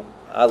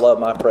 I love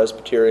my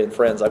Presbyterian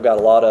friends. I've got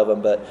a lot of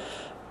them, but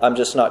I'm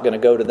just not going to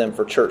go to them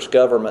for church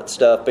government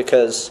stuff,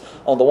 because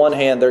on the one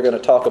hand, they're going to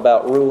talk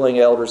about ruling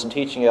elders and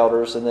teaching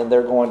elders, and then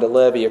they're going to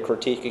levy a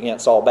critique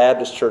against all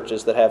Baptist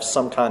churches that have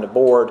some kind of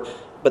board.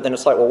 But then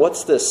it's like, well,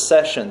 what's this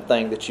session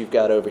thing that you've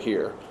got over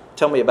here?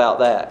 Tell me about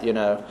that,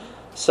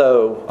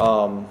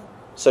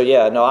 So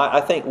yeah, no,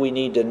 I think we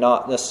need to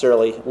not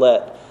necessarily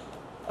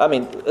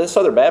the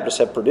Southern Baptists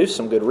have produced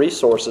some good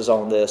resources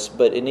on this,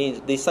 but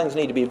these things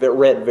need to be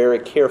read very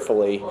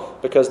carefully,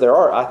 because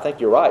I think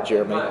you're right,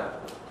 Jeremy.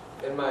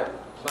 And my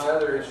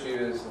other issue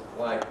is,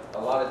 like, a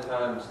lot of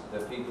times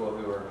the people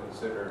who are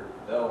considered,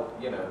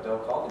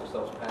 they'll call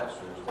themselves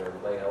pastors, they're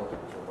lay elders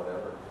or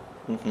whatever,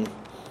 Mm-hmm.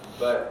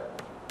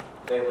 but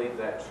they leave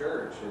that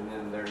church and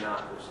then they're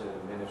not pursuing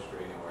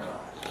ministry anywhere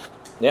else.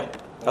 Yeah.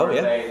 Or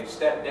yeah. they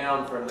step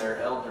down from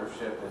their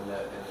eldership in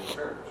the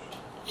church,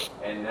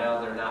 and now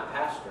they're not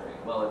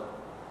pastoring. Well,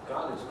 if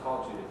God has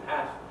called you to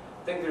pastor,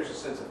 I think there's a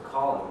sense of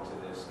calling to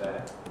this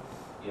that,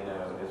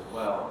 as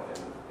well.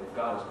 And if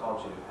God has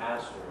called you to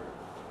pastor,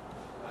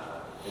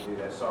 to do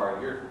that.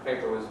 Sorry, your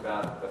paper was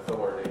about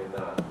authority, and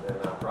I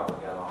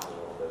probably got off a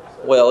little bit.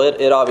 So. Well,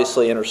 it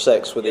obviously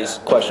intersects with these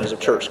questions of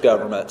church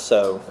government.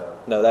 So,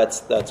 no,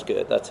 that's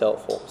good. That's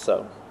helpful.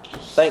 So,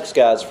 thanks,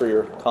 guys, for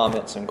your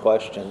comments and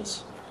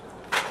questions.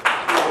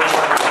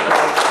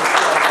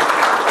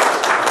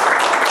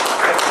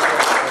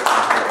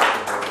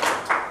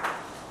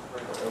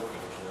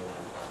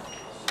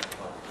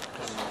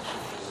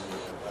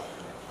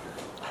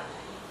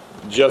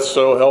 Just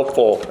so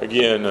helpful.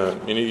 Again,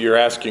 many of you are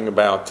asking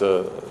about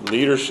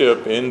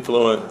leadership,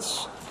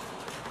 influence,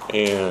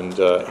 and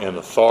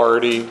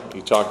authority.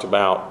 You talked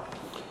about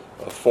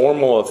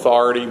formal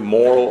authority,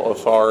 moral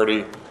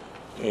authority,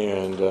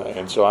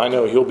 and so I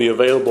know he'll be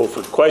available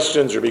for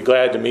questions, or be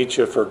glad to meet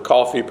you for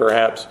coffee,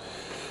 perhaps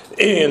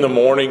in the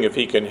morning, if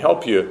he can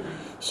help you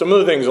some of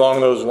the things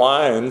along those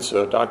lines,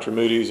 Dr.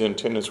 Moody's in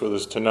attendance with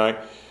us tonight.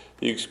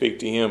 You can speak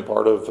to him.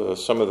 Part of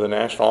some of the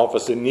national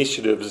office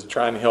initiatives is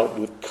trying to help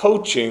with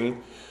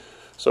coaching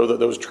so that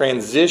those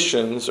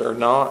transitions are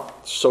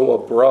not so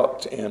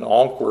abrupt and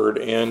awkward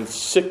and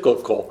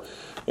cyclical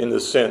in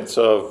the sense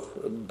of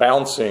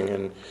bouncing.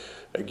 And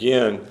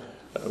again,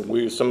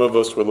 some of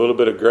us with a little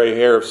bit of gray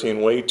hair have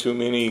seen way too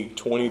many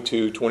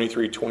 22,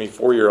 23,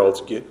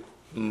 24-year-olds get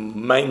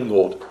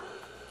mangled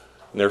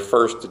in their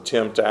first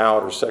attempt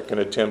out or second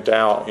attempt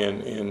out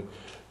and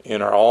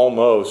are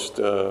almost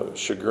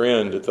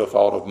chagrined at the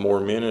thought of more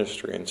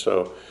ministry. And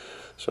so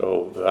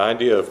the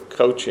idea of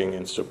coaching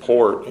and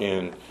support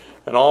and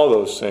all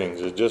those things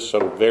is just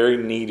so very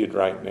needed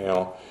right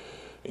now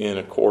in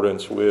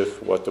accordance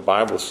with what the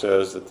Bible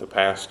says that the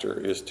pastor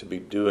is to be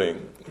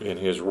doing in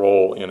his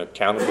role in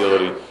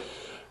accountability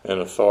and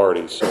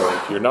authority. So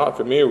if you're not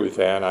familiar with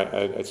that,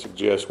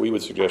 we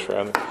would suggest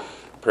rather,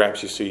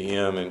 perhaps you see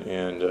him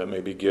and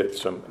maybe get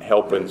some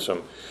help and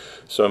some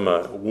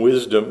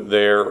wisdom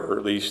there, or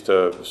at least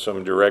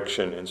some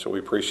direction. And so we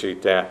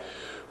appreciate that.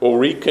 We'll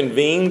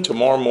reconvene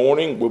tomorrow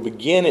morning. We'll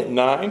begin at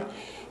 9.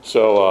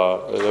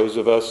 So those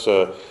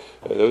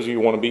of you who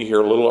want to be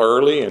here a little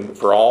early, and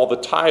for all the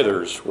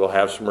tithers, we'll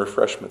have some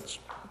refreshments.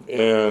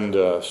 And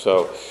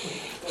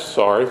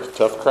sorry,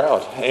 tough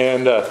crowd.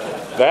 And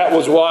that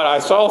was what I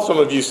saw some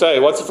of you say.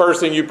 What's the first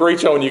thing you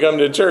preach on when you come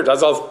to church? I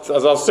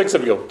saw 6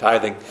 of you go,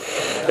 tithing.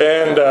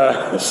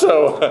 And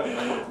so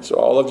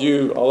all of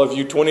you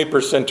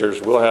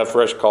 20%ers will have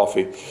fresh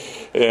coffee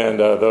and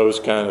those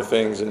kind of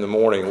things in the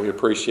morning. We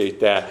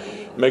appreciate that.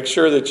 Make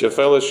sure that you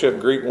fellowship,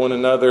 greet one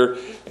another,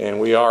 and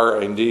we are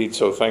indeed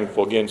so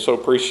thankful. Again, so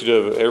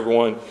appreciative of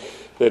everyone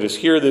that is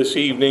here this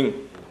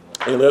evening.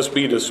 And let's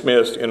be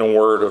dismissed in a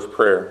word of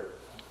prayer.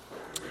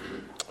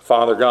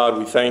 Father God,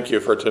 we thank you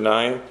for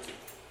tonight.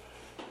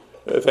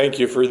 Thank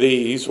you for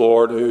these,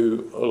 Lord,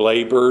 who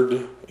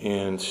labored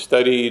and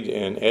studied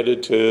and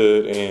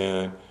edited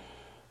and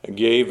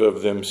gave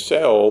of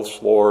themselves,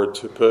 Lord,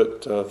 to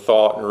put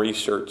thought and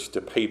research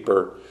to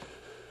paper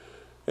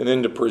and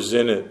then to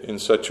present it in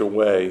such a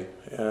way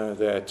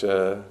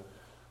that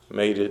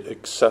made it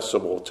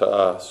accessible to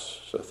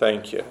us. So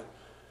thank you.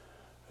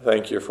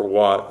 Thank you for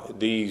what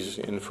these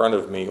in front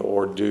of me,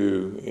 Lord,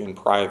 do in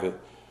private,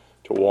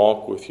 to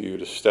walk with you,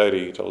 to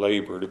study, to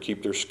labor, to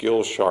keep their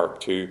skills sharp,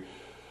 to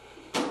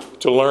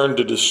learn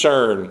to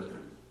discern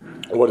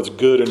what is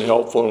good and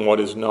helpful and what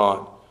is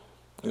not.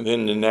 And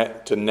then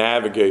to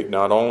navigate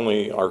not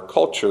only our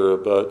culture,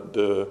 but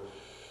the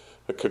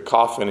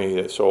cacophony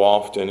that so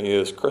often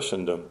is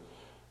Christendom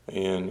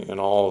and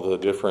all the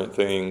different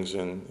things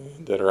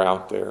that are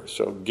out there.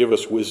 So give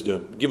us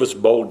wisdom, give us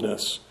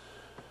boldness.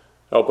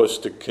 Help us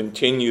to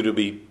continue to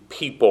be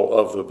people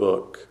of the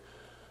book.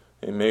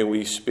 And may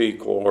we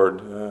speak,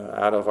 Lord,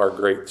 out of our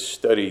great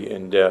study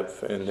in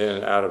depth and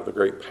then out of the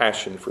great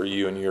passion for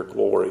you and your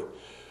glory.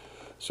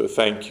 So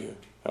thank you.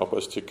 Help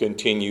us to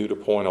continue to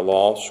point a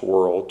lost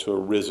world to a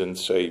risen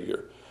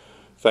Savior.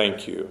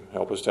 Thank you.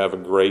 Help us to have a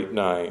great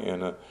night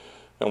and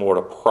Lord,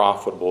 a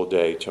profitable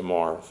day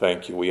tomorrow.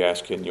 Thank you. We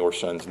ask in your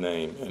Son's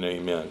name, and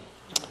amen.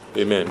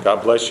 Amen.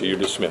 God bless you. You're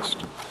dismissed.